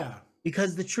 Yeah.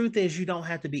 Because the truth is you don't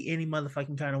have to be any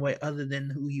motherfucking kind of way other than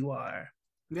who you are.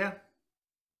 Yeah.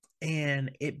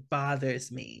 And it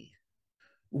bothers me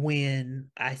when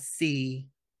I see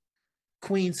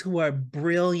queens who are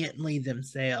brilliantly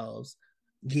themselves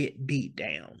get beat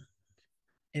down.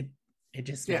 It it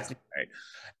just Yeah. makes me hurt.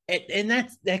 And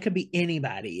that could be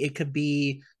anybody. It could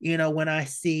be, when I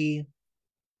see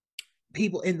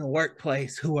people in the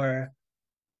workplace who are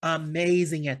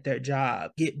amazing at their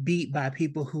job get beat by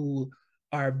people who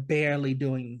are barely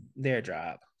doing their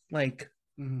job. Like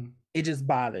Hmm. it just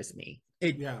bothers me.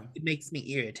 Yeah. It makes me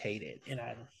irritated. And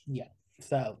yeah.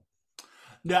 So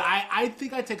No, I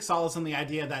think I take solace in the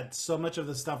idea that so much of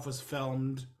the stuff was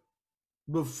filmed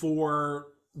before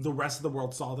the rest of the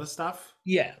world saw this stuff.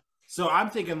 yeah. So I'm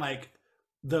thinking like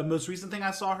the most recent thing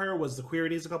I saw her was the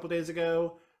Queerities a couple days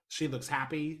ago. She looks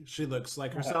happy. She looks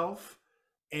like herself,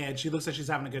 and she looks like she's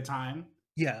having a good time.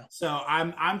 Yeah. So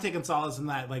I'm taking solace in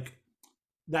that. Like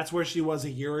that's where she was a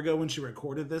year ago when she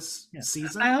recorded this Yeah. I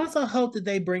season. also hope that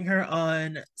they bring her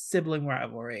on Sibling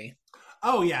Rivalry.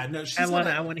 Oh yeah, no,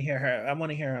 I want to hear her. I want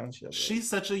to hear her on show. She's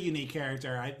such a unique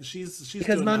character. She's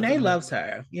because doing Monet nothing. loves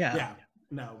her. Yeah. Yeah.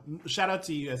 No. Shout out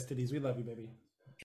to you guys, titties. We love you, baby.